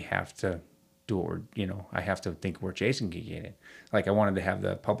 we have to do what we're, you know, I have to think where Jason can get in. Like I wanted to have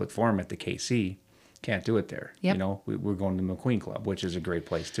the public forum at the KC. Can't do it there. Yep. You know, we're going to the McQueen Club, which is a great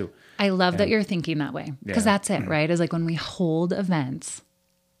place too. I love that you're thinking that way, because that's it, right? Is like when we hold events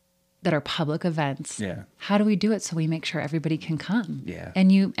that are public events, how do we do it so we make sure everybody can come? Yeah.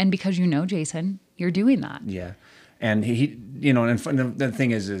 And because you know Jason, you're doing that. Yeah. And he, you know, and the thing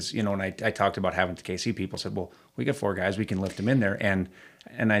is, you know, and I talked about having the KC people said, well, we got 4 guys, we can lift them in there. And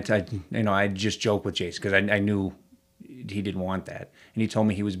I you know, I just joke with Jason because I knew he didn't want that. And he told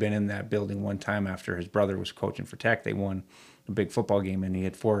me he was been in that building one time after his brother was coaching for Tech. They won a big football game, and he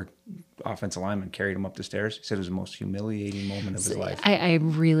had 4 offensive linemen carried him up the stairs. He said it was the most humiliating moment of his life. I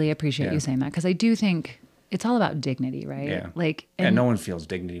really appreciate you saying that, because I do think it's all about dignity, right? Yeah. Like, and no one feels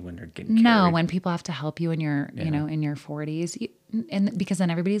dignity when they're getting carried. No, when people have to help you in your, you know, in your 40s, and because then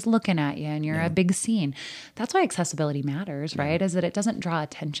everybody's looking at you and you're a big scene. That's why accessibility matters, right? Is that it doesn't draw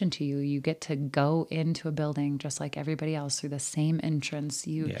attention to you. You get to go into a building just like everybody else through the same entrance.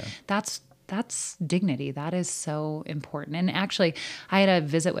 That's dignity. That is so important. And actually, I had a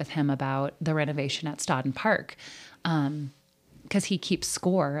visit with him about the renovation at Stodden Park, because he keeps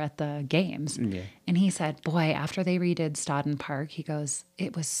score at the games. Yeah. And he said, boy, after they redid Stodden Park, he goes,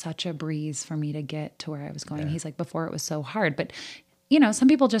 it was such a breeze for me to get to where I was going. Yeah. He's like, before it was so hard. But, you know, some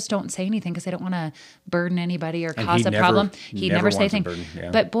people just don't say anything because they don't want to burden anybody or cause a problem. He'd never say anything.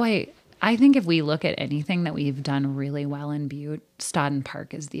 But boy, I think if we look at anything that we've done really well in Butte, Stodden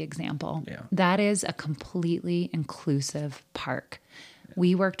Park is the example. Yeah. That is a completely inclusive park.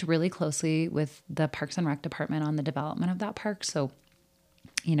 We worked really closely with the Parks and Rec department on the development of that park. So,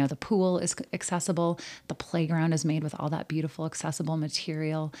 you know, the pool is accessible. The playground is made with all that beautiful, accessible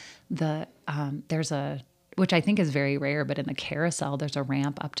material. There's which I think is very rare, but in the carousel, there's a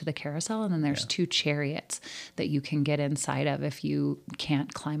ramp up to the carousel, and then there's 2 chariots that you can get inside of if you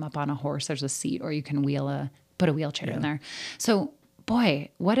can't climb up on a horse. There's a seat, or you can put a wheelchair in there. So, boy,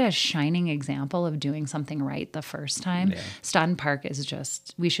 what a shining example of doing something right the first time. Yeah. Stodden Park is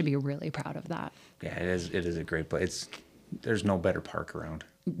just, we should be really proud of that. Yeah, it is a great place. There's no better park around.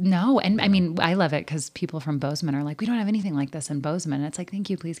 No, and I mean, I love it because people from Bozeman are like, we don't have anything like this in Bozeman. And it's like, thank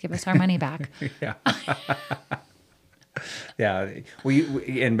you, please give us our money back. Yeah. Yeah.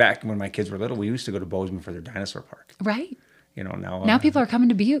 And back when my kids were little, we used to go to Bozeman for their dinosaur park. Right. You know, now people are coming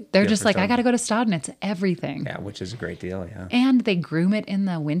to Butte. They're just like, I got to go to Stodden. It's everything. Yeah, which is a great deal. Yeah. And they groom it in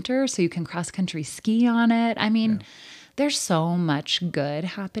the winter so you can cross country ski on it. I mean, there's so much good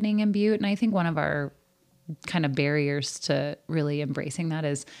happening in Butte. And I think one of our kind of barriers to really embracing that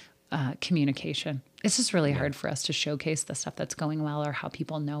is communication. It's just really hard for us to showcase the stuff that's going well or how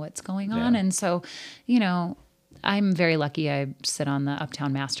people know it's going on. And so, you know, I'm very lucky I sit on the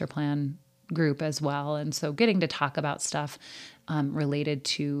Uptown Master Plan group as well. And so getting to talk about stuff related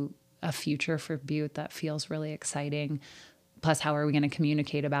to a future for Butte that feels really exciting. Plus, how are we going to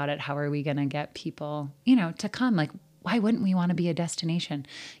communicate about it? How are we going to get people, you know, to come? Like, why wouldn't we want to be a destination?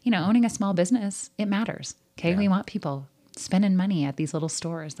 You know, owning a small business, it matters. Okay. Yeah. We want people spending money at these little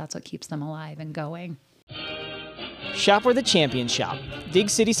stores. That's what keeps them alive and going. Shop where the champions shop. Dig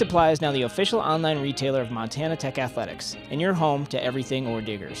City Supply is now the official online retailer of Montana Tech Athletics, and you're home to everything Ore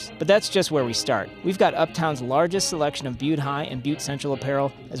Diggers. But that's just where we start. We've got Uptown's largest selection of Butte High and Butte Central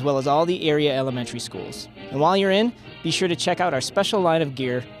apparel, as well as all the area elementary schools. And while you're in, be sure to check out our special line of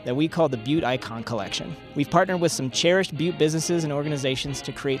gear that we call the Butte Icon Collection. We've partnered with some cherished Butte businesses and organizations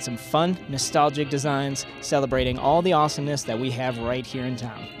to create some fun, nostalgic designs celebrating all the awesomeness that we have right here in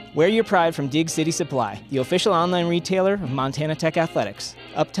town. Wear your pride from Dig City Supply, the official online retailer of Montana Tech Athletics.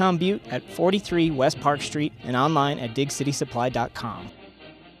 Uptown Butte at 43 West Park Street and online at digcitysupply.com.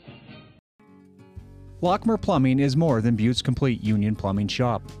 Lockmer Plumbing is more than Butte's complete union plumbing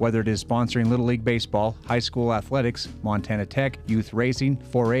shop. Whether it is sponsoring Little League Baseball, high school athletics, Montana Tech, youth racing,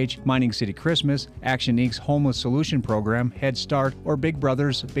 4-H, Mining City Christmas, Action Inc.'s Homeless Solution Program, Head Start, or Big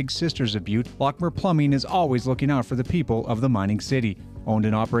Brothers, Big Sisters of Butte, Lockmer Plumbing is always looking out for the people of the mining city. Owned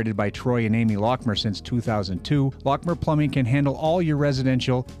and operated by Troy and Amy Lockmer since 2002, Lockmer Plumbing can handle all your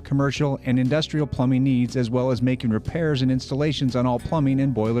residential, commercial, and industrial plumbing needs, as well as making repairs and installations on all plumbing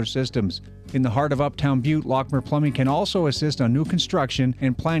and boiler systems. In the heart of Uptown Butte, Lockmer Plumbing can also assist on new construction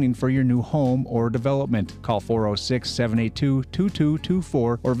and planning for your new home or development. Call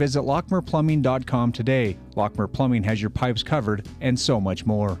 406-782-2224 or visit lockmerplumbing.com today. Lockmer Plumbing has your pipes covered and so much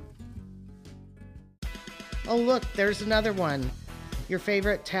more. Oh look, there's another one. Your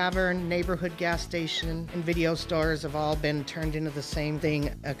favorite tavern, neighborhood gas station, and video stores have all been turned into the same thing,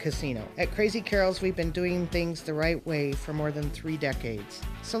 a casino. At Crazy Carol's, we've been doing things the right way for more than 3 decades.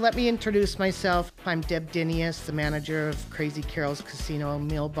 So let me introduce myself. I'm Deb Dinius, the manager of Crazy Carol's Casino and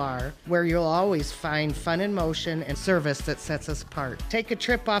Mill Bar, where you'll always find fun in motion and service that sets us apart. Take a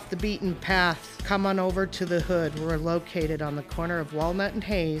trip off the beaten path. Come on over to the Hood. We're located on the corner of Walnut and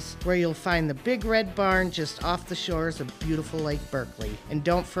Hayes, where you'll find the Big Red Barn just off the shores of beautiful Lake Berkeley. And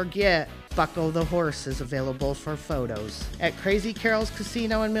don't forget, Bucko the Horse is available for photos. At Crazy Carol's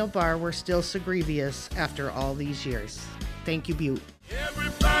Casino and Mill Bar, we're still so grievous after all these years. Thank you, Butte.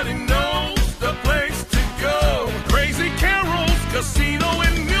 Everybody knows the place to go. Crazy Carol's Casino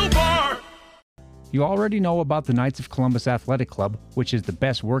and Mill Bar. You already know about the Knights of Columbus Athletic Club, which is the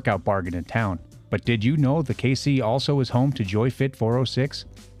best workout bargain in town. But did you know the KC also is home to Joy Fit 406?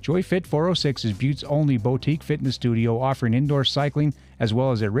 Joy Fit 406 is Butte's only boutique fitness studio offering indoor cycling as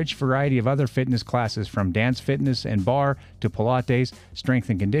well as a rich variety of other fitness classes from dance fitness and bar to Pilates, strength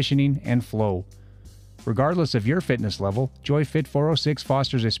and conditioning, and flow. Regardless of your fitness level, Joy Fit 406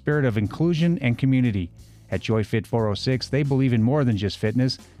 fosters a spirit of inclusion and community. At Joy Fit 406, they believe in more than just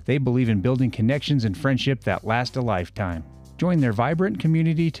fitness. They believe in building connections and friendship that last a lifetime. Join their vibrant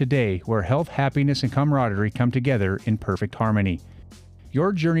community today where health, happiness, and camaraderie come together in perfect harmony.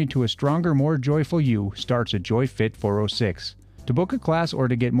 Your journey to a stronger, more joyful you starts at Joy Fit 406. To book a class or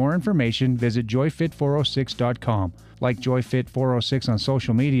to get more information, visit joyfit406.com, like JoyFit 406 on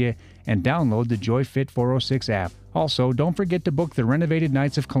social media, and download the JoyFit 406 app. Also, don't forget to book the renovated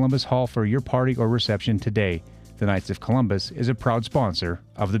Knights of Columbus Hall for your party or reception today. The Knights of Columbus is a proud sponsor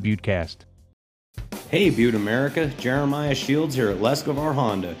of the Buttecast. Hey Butte America, Jeremiah Shields here at Lescavar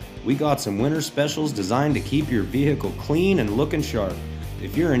Honda. We got some winter specials designed to keep your vehicle clean and looking sharp.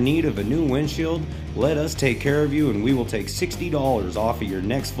 If you're in need of a new windshield, let us take care of you and we will take $60 off of your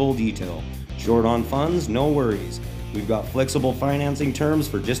next full detail. Short on funds? No worries. We've got flexible financing terms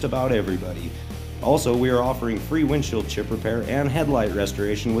for just about everybody. Also, we are offering free windshield chip repair and headlight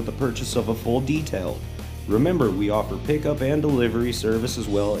restoration with the purchase of a full detail. Remember, we offer pickup and delivery service as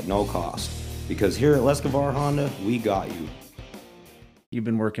well at no cost. Because here at Lescavar Honda, we got you. You've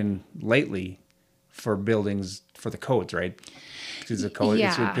been working lately for buildings for the codes, right? Because the code,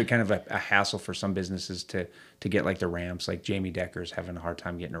 Yeah. it's kind of a hassle for some businesses to get like the ramps. Like Jamie Decker's having a hard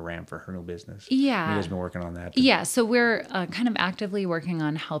time getting a ramp for her new business. Yeah. You guys been working on that? Yeah, so we're kind of actively working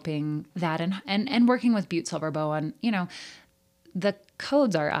on helping that and working with Butte Silver Bow on, the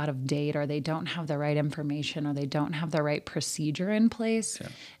codes are out of date or they don't have the right information or they don't have the right procedure in place. Yeah.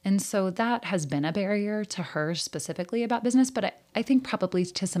 And so that has been a barrier to her specifically about business, but I think probably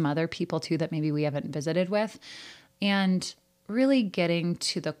to some other people too that maybe we haven't visited with. And really getting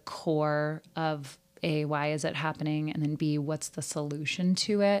to the core of A, why is it happening? And then B, what's the solution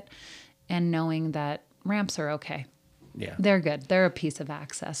to it? And knowing that ramps are okay. Yeah. They're good. They're a piece of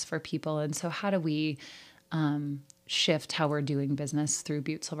access for people. And so how do we shift how we're doing business through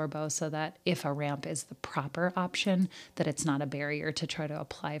Butte Silver Bow so that if a ramp is the proper option, that it's not a barrier to try to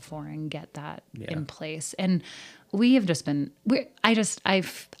apply for and get that in place. And we have just been,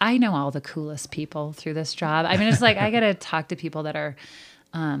 I know all the coolest people through this job. I mean, it's like, I got to talk to people that are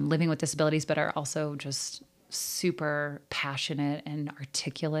living with disabilities, but are also just super passionate and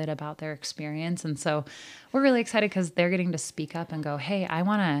articulate about their experience. And so we're really excited because they're getting to speak up and go, hey, I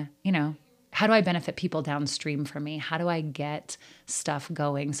want to, how do I benefit people downstream from me? How do I get stuff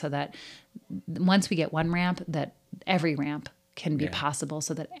going so that once we get one ramp, that every ramp can be possible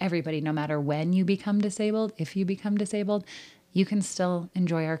so that everybody, no matter when you become disabled, if you become disabled, you can still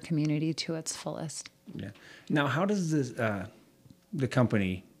enjoy our community to its fullest. Yeah. Now, how does this, the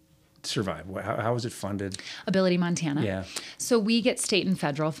company survive? How is it funded? Ability Montana. Yeah. So we get state and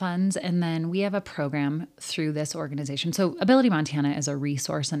federal funds, and then we have a program through this organization. So Ability Montana is a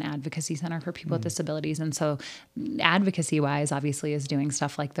resource and advocacy center for people with disabilities. And so advocacy-wise, obviously, is doing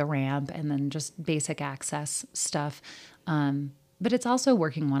stuff like the ramp and then just basic access stuff. But it's also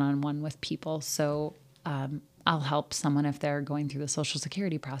working one-on-one with people. So I'll help someone if they're going through the Social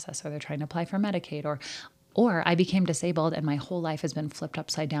Security process, or they're trying to apply for Medicaid, or I became disabled and my whole life has been flipped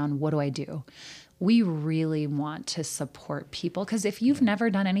upside down. What do I do? We really want to support people, because if you've never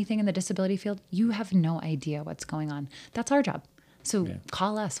done anything in the disability field, you have no idea what's going on. That's our job. So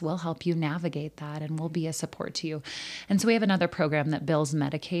call us. We'll help you navigate that, and we'll be a support to you. And so we have another program that bills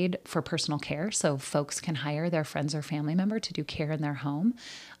Medicaid for personal care, so folks can hire their friends or family member to do care in their home.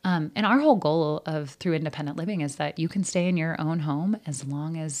 And our whole goal through independent living is that you can stay in your own home as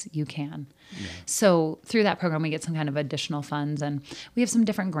long as you can. Yeah. So through that program, we get some kind of additional funds, and we have some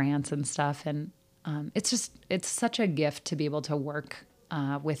different grants and stuff. And it's such a gift to be able to work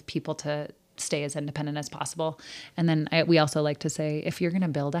with people to stay as independent as possible. And then we also like to say, if you're going to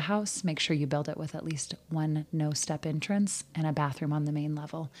build a house, make sure you build it with at least one no-step entrance and a bathroom on the main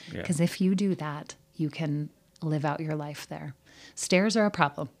level. Because if you do that, you can live out your life there. Stairs are a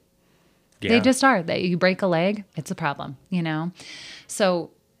problem. Yeah. They just are. That you break a leg, it's a problem,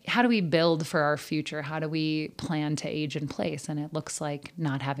 So how do we build for our future? How do we plan to age in place? And it looks like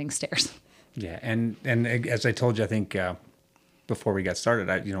not having stairs. Yeah. And as I told you, I think before we got started,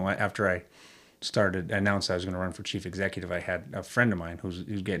 after I announced I was going to run for chief executive, I had a friend of mine who's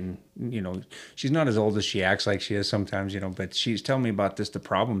getting, she's not as old as she acts like she is sometimes, but she's telling me about the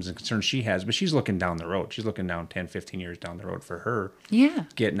problems and concerns she has, but she's looking down the road. She's looking down 10, 15 years down the road for her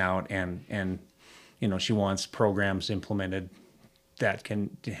getting out, and she wants programs implemented that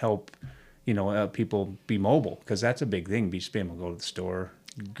can help, people be mobile, because that's a big thing, just being able to go to the store,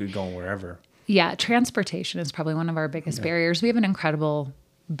 go wherever. Yeah, transportation is probably one of our biggest barriers. We have an incredible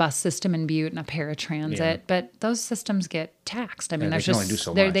bus system in Butte and a paratransit, but those systems get taxed. I mean, they can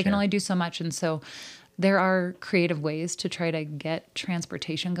only do so much. And so there are creative ways to try to get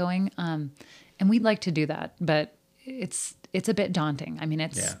transportation going. And we'd like to do that, but it's a bit daunting. I mean,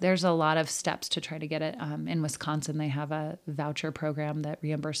 there's a lot of steps to try to get it. In Wisconsin, they have a voucher program that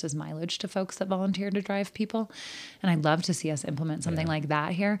reimburses mileage to folks that volunteer to drive people. And I'd love to see us implement something like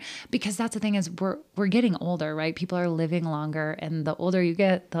that here, because that's the thing is we're getting older, right? People are living longer, and the older you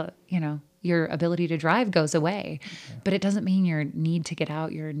get, your ability to drive goes away. But it doesn't mean your need to get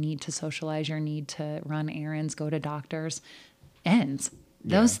out, your need to socialize, your need to run errands, go to doctors ends.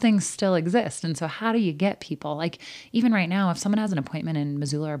 Those things still exist. And so how do you get people? Like, even right now, if someone has an appointment in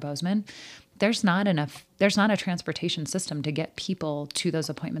Missoula or Bozeman, there's not a transportation system to get people to those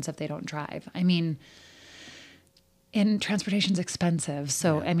appointments if they don't drive. I mean, and transportation's expensive.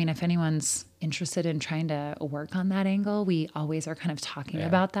 So, I mean, if anyone's interested in trying to work on that angle, we always are kind of talking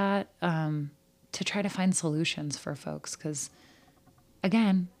about that to try to find solutions for folks. Because,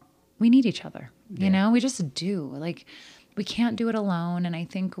 again, we need each other. We just do. Like, we can't do it alone. And I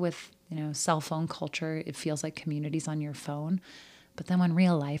think with, cell phone culture, it feels like community's on your phone. But then when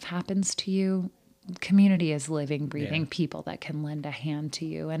real life happens to you, community is living, breathing people that can lend a hand to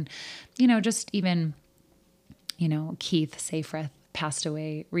you. And, just even, Keith Seyfried passed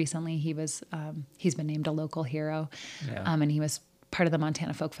away recently. He's been named a local hero. And he was part of the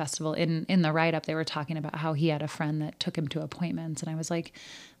Montana Folk Festival. In the write-up, they were talking about how he had a friend that took him to appointments. And I was like,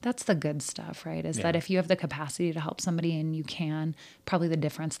 that's the good stuff, right? Is that if you have the capacity to help somebody and you can, probably the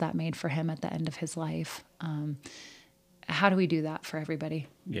difference that made for him at the end of his life. How do we do that for everybody?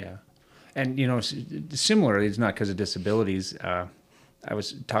 Yeah. And, similarly, it's not because of disabilities. I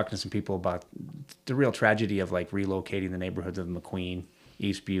was talking to some people about the real tragedy of like relocating the neighborhoods of McQueen,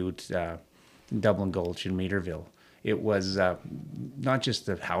 East Butte, Dublin Gulch, and Meterville. It was not just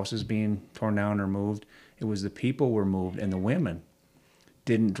the houses being torn down or moved. It was the people were moved, and the women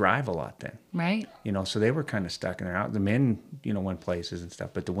didn't drive a lot then. Right. So they were kind of stuck in their house. The men, went places and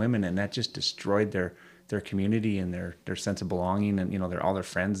stuff, but the women, and that just destroyed their community and their sense of belonging, and all their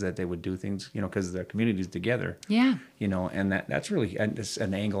friends that they would do things, because their community's together. Yeah. And that's really it's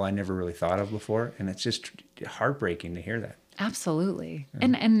an angle I never really thought of before, and it's just heartbreaking to hear that. Absolutely.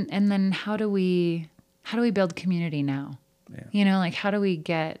 Yeah. And then how do we build community now? Yeah.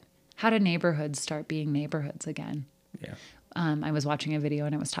 How do neighborhoods start being neighborhoods again? Yeah. I was watching a video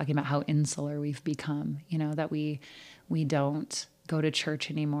and it was talking about how insular we've become, that we don't go to church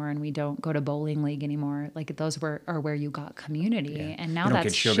anymore, and we don't go to bowling league anymore. Like those are where you got community, and now you don't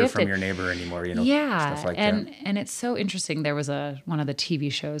that's get sugar shifted from your neighbor anymore. Stuff like and that. and it's so interesting. There was one of the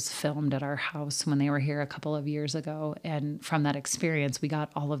TV shows filmed at our house when they were here a couple of years ago, and from that experience, we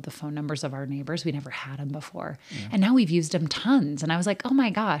got all of the phone numbers of our neighbors. We never had them before, and now we've used them tons. And I was like, oh my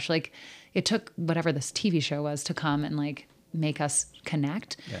gosh, like it took whatever this TV show was to come and like make us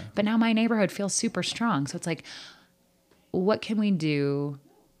connect. Yeah. But now my neighborhood feels super strong. So it's like, what can we do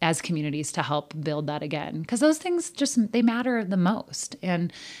as communities to help build that again? Because those things they matter the most.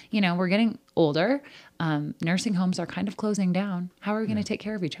 And, we're getting older. Nursing homes are kind of closing down. How are we going to take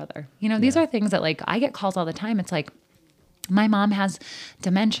care of each other? These are things that like, I get calls all the time. It's like, my mom has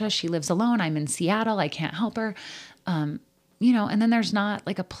dementia. She lives alone. I'm in Seattle. I can't help her. And then there's not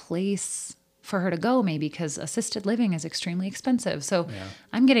like a place for her to go maybe because assisted living is extremely expensive. So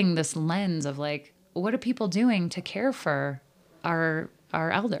I'm getting this lens of like, what are people doing to care for our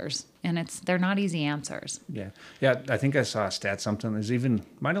elders? And they're not easy answers. Yeah. Yeah. I think I saw a stat, something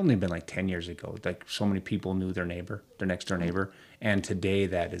might only have been like 10 years ago. Like so many people knew their next door neighbor. And today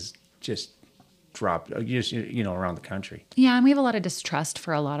that is just dropped, around the country. Yeah. And we have a lot of distrust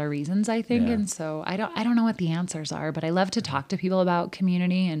for a lot of reasons, I think. Yeah. And so I don't know what the answers are, but I love to talk to people about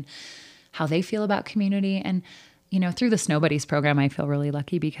community and how they feel about community. And, through the Snow Buddies program, I feel really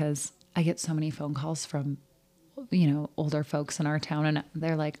lucky because I get so many phone calls from, older folks in our town, and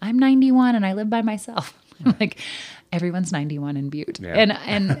they're like, I'm 91 and I live by myself. I'm like, everyone's 91 in Butte. Yeah.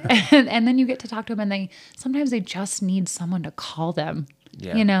 And then you get to talk to them, and sometimes they just need someone to call them.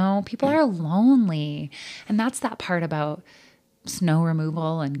 Yeah. People are lonely. And that's that part about snow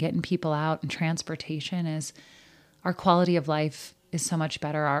removal and getting people out and transportation is our quality of life is so much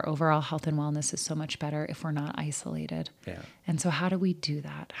better. Our overall health and wellness is so much better if we're not isolated. Yeah. And so how do we do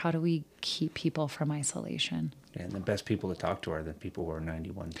that? How do we keep people from isolation? Yeah, and the best people to talk to are the people who are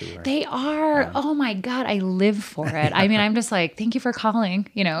 91 too, right? They are. Oh my God, I live for it. I mean, I'm just like, thank you for calling,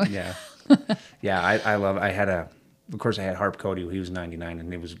 Yeah. Yeah, I had of course I had Harp Cody, he was 99, and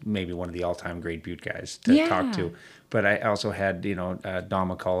he was maybe one of the all-time great Butte guys to talk to. But I also had, Don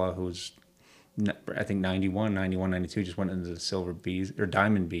McCullough, who's I think 91, 92, just went into the Silver Bee or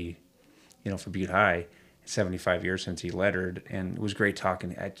Diamond Bee, for Butte High. 75 years since he lettered, and it was great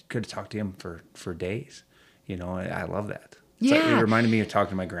talking. I could have talked to him for days. I love that. Yeah. It reminded me of talking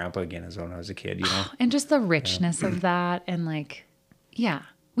to my grandpa again as when I was a kid, And just the richness of that. And like,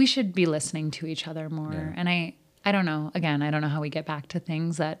 we should be listening to each other more. Yeah. And I don't know, again, I don't know how we get back to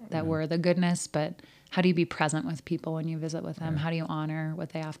things that were the goodness, but how do you be present with people when you visit with them? Yeah. How do you honor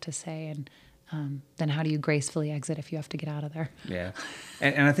what they have to say? And then how do you gracefully exit if you have to get out of there? Yeah.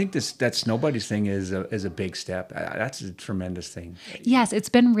 And I think that Snow Buddies thing is a big step. That's a tremendous thing. Yes, it's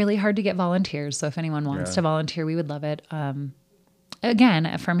been really hard to get volunteers. So if anyone wants to volunteer, we would love it.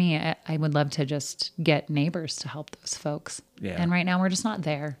 Again, for me, I would love to just get neighbors to help those folks. Yeah. And right now we're just not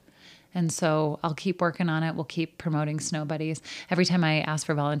there. And so I'll keep working on it. We'll keep promoting Snow Buddies. Every time I ask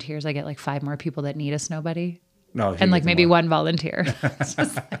for volunteers, I get like 5 more people that need a Snow Buddy. No, and like maybe one volunteer. It's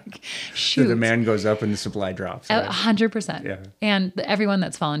just like, shoot. The demand goes up and the supply drops. Right? 100%. Yeah. And everyone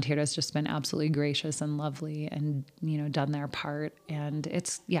that's volunteered has just been absolutely gracious and lovely and, done their part. And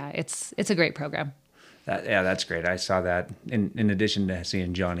it's a great program. That's great. I saw that in addition to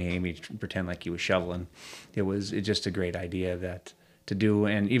seeing Johnny Amy pretend like he was shoveling. It's just a great idea to do.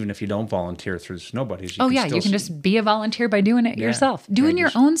 And even if you don't volunteer through the Snow Buddies, you can just be a volunteer by doing it yourself. Doing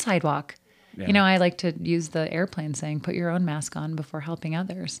your own sidewalk. Yeah. I like to use the airplane saying, put your own mask on before helping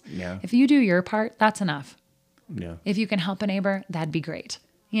others. Yeah. If you do your part, that's enough. Yeah. If you can help a neighbor, that'd be great.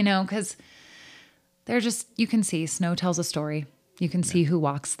 Because you can see snow tells a story. You can see who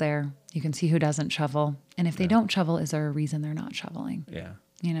walks there. You can see who doesn't shovel. And if they don't shovel, is there a reason they're not shoveling? Yeah.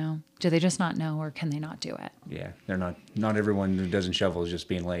 Do they just not know, or can they not do it? Yeah. They're not everyone who doesn't shovel is just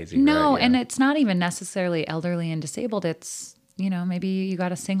being lazy. No. Right? Yeah. And it's not even necessarily elderly and disabled. It's, maybe you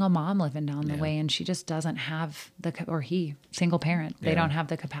got a single mom living down the way and she just doesn't have single parent. They don't have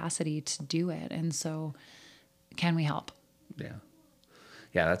the capacity to do it. And so can we help? Yeah.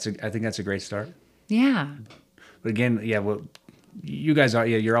 Yeah. I think that's a great start. Yeah. But again, you guys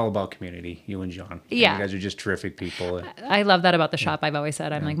you're all about community, you and John. Yeah. You guys are just terrific people. I love that about the shop. I've always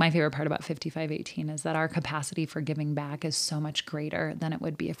said, I'm like, my favorite part about 5518 is that our capacity for giving back is so much greater than it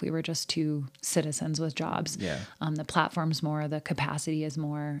would be if we were just 2 citizens with jobs. Yeah. The platform's more, the capacity is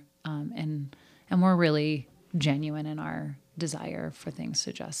more, and we're really genuine in our desire for things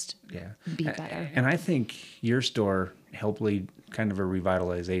to just be better. And I think your store helped lead kind of a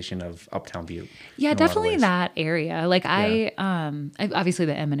revitalization of Uptown Butte. Yeah, definitely that area. Like I obviously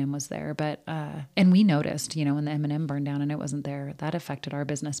the M&M was there, but, and we noticed, you know, when the M&M burned down and it wasn't there, that affected our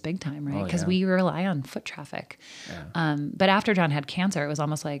business big time, right? Because we rely on foot traffic. Yeah. But after John had cancer, it was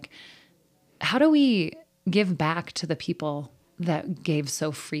almost like, how do we give back to the people that gave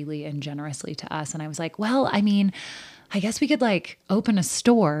so freely and generously to us? And I was like, well, I mean, I guess we could like open a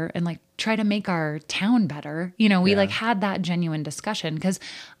store and like try to make our town better. You know, we like had that genuine discussion because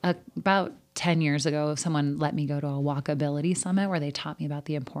about 10 years ago, someone let me go to a walkability summit where they taught me about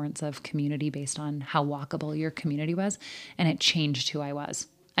the importance of community based on how walkable your community was. And it changed who I was.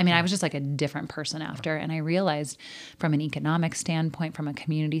 I mean, I was just like a different person after. And I realized from an economic standpoint, from a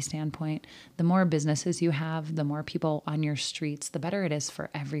community standpoint, the more businesses you have, the more people on your streets, the better it is for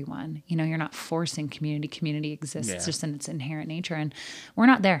everyone. You know, you're not forcing community. Community exists just in its inherent nature. And we're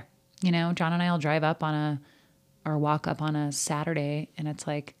not there. You know, John and I will drive up or walk up on a Saturday and it's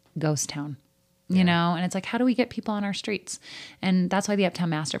like ghost town. You know, and it's like, how do we get people on our streets? And that's why the Uptown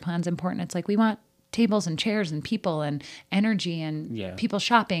Master Plan is important. It's like, we want tables and chairs and people and energy and people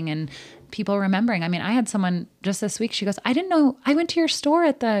shopping and people remembering. I mean, I had someone just this week, she goes, I didn't know, I went to your store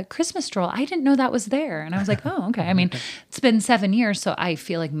at the Christmas stroll. I didn't know that was there. And I was like, oh, okay. I mean, it's been 7 years, so I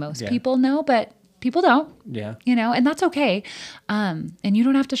feel like most people know, but people don't. Yeah. You know, and that's okay. And you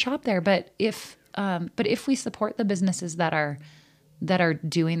don't have to shop there. But if we support the businesses that are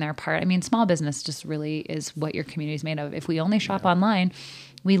doing their part, I mean, small business just really is what your community is made of. If we only shop online,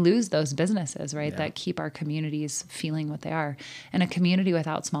 we lose those businesses, right? That keep our communities feeling what they are. And a community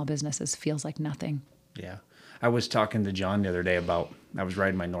without small businesses feels like nothing. Yeah. I was talking to John the other day about, I was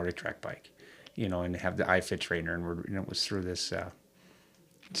riding my Nordic track bike, you know, and have the iFit trainer. And it was through this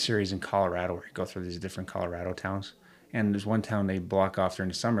series in Colorado where you go through these different Colorado towns. And there's one town they block off during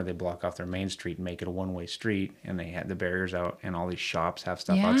the summer, they block off their main street and make it a one-way street. And they had the barriers out and all these shops have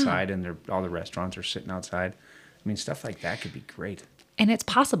stuff outside and all the restaurants are sitting outside. I mean, stuff like that could be great. And it's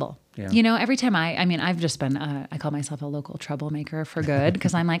possible. Yeah. You know, every time I've just been, I call myself a local troublemaker for good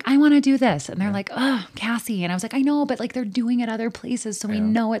because I'm like, I want to do this. And they're like, oh, Cassie. And I was like, I know, but like they're doing it other places. So we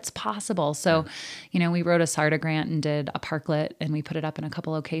know it's possible. So, you know, we wrote a SARTA grant and did a parklet and we put it up in a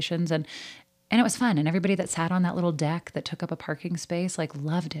couple locations and it was fun. And everybody that sat on that little deck that took up a parking space, like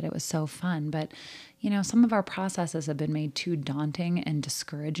loved it. It was so fun. But, you know, some of our processes have been made too daunting and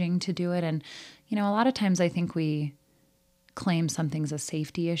discouraging to do it. And, you know, a lot of times I think we claim something's a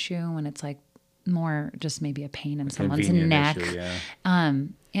safety issue when it's like more just maybe a pain in someone's neck. Issue,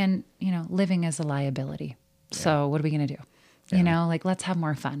 and, you know, living is a liability. Yeah. So what are we going to do? Yeah. You know, like, let's have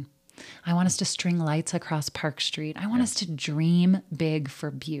more fun. I want us to string lights across Park Street. I want us to dream big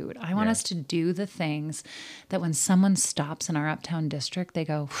for Butte. I want us to do the things that when someone stops in our Uptown district, they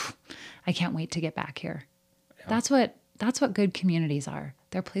go, I can't wait to get back here. Yeah. That's what good communities are.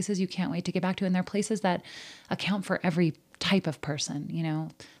 They're places you can't wait to get back to. And they're places that account for every type of person. You know,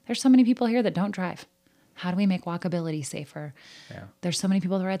 there's so many people here that don't drive. How do we make walkability safer? Yeah. There's so many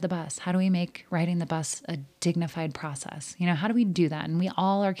people that ride the bus. How do we make riding the bus a dignified process? You know, how do we do that? And we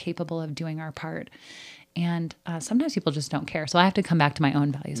all are capable of doing our part. And sometimes people just don't care. So I have to come back to my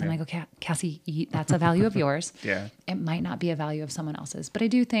own values. Yeah. I'm like, okay, Cassie, that's a value of yours. Yeah. It might not be a value of someone else's. But I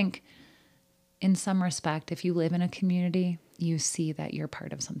do think in some respect, if you live in a community, you see that you're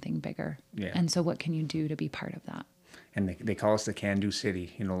part of something bigger. Yeah. And so what can you do to be part of that? And they call us the can-do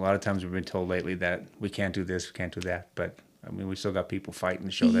city. You know, a lot of times we've been told lately that we can't do this, we can't do that. But, I mean, we still got people fighting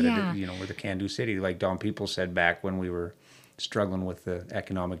to show that, you know, we're the can-do city. Like Don People said back when we were struggling with the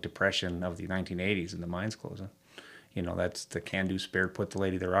economic depression of the 1980s and the mines closing. You know, that's the can-do spirit, put the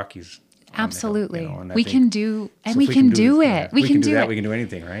Lady of the Rockies. Absolutely. You know, we can do it. We can do it. We can do that. We can do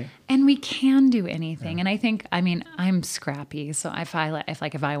anything, right? And we can do anything. Yeah. And I think, I mean, I'm scrappy. So if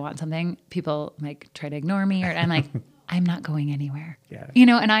I want something, people like try to ignore me, or I'm like, I'm not going anywhere. Yeah. You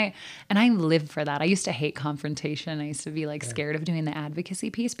know, and I live for that. I used to hate confrontation. I used to be like scared of doing the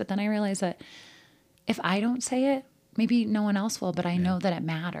advocacy piece, but then I realized that if I don't say it, maybe no one else will, but I know that it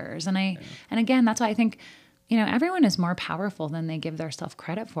matters. And and again, that's why I think, you know, everyone is more powerful than they give themselves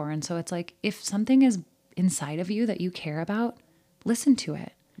credit for. And so it's like, if something is inside of you that you care about, listen to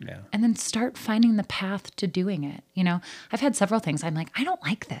it. Yeah. And then start finding the path to doing it. You know, I've had several things. I'm like, I don't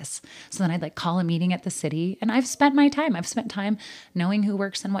like this. So then I'd like call a meeting at the city, and I've spent time knowing who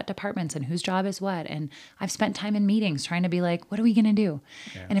works in what departments and whose job is what. And I've spent time in meetings trying to be like, what are we going to do?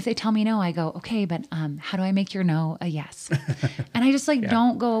 Yeah. And if they tell me no, I go, okay, but how do I make your no a yes? And I just like,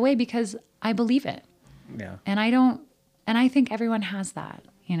 don't go away because I believe it. Yeah. And I think everyone has that,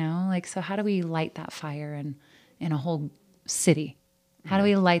 you know, like, so how do we light that fire in a whole city? How do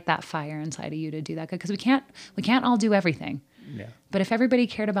we light that fire inside of you to do that? Because we can't all do everything. Yeah. But if everybody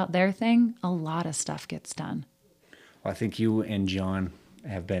cared about their thing, a lot of stuff gets done. Well, I think you and John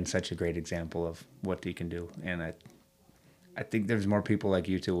have been such a great example of what you can do. And I think there's more people like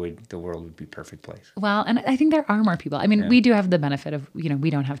you two, the world would be a perfect place. Well, and I think there are more people. I mean, Yeah. we do have the benefit of, we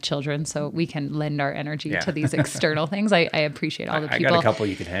don't have children, so we can lend our energy to these external things. I appreciate all the people. I got a couple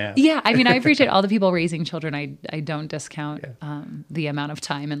you could have. Yeah, I mean, I appreciate all the people raising children. I don't discount the amount of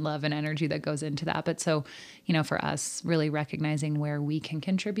time and love and energy that goes into that. But so, for us, really recognizing where we can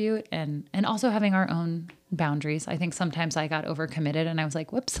contribute and also having our own boundaries. I think sometimes I got overcommitted and I was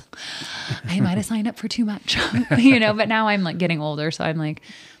like, whoops, I might have signed up for too much, but now I'm like getting older. So I'm like,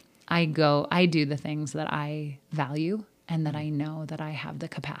 I do the things that I value and that I know that I have the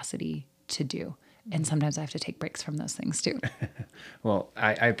capacity to do. And sometimes I have to take breaks from those things too. Well,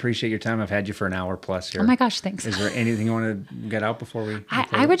 I appreciate your time. I've had you for an hour plus here. Oh my gosh, thanks. Is there anything you want to get out before we?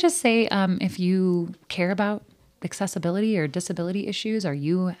 I would just say, if you care about accessibility or disability issues, or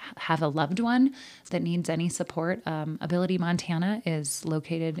you have a loved one that needs any support, Ability Montana is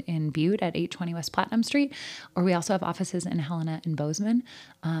located in Butte at 820 West Platinum Street, or we also have offices in Helena and Bozeman.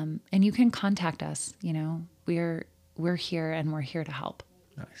 And you can contact us. We're here and we're here to help.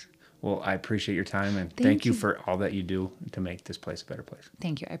 Nice. Well, I appreciate your time and thank you for all that you do to make this place a better place.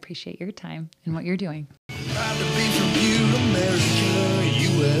 Thank you. I appreciate your time and what you're doing. Proud to be from Butte, America,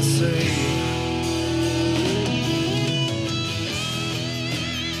 USA.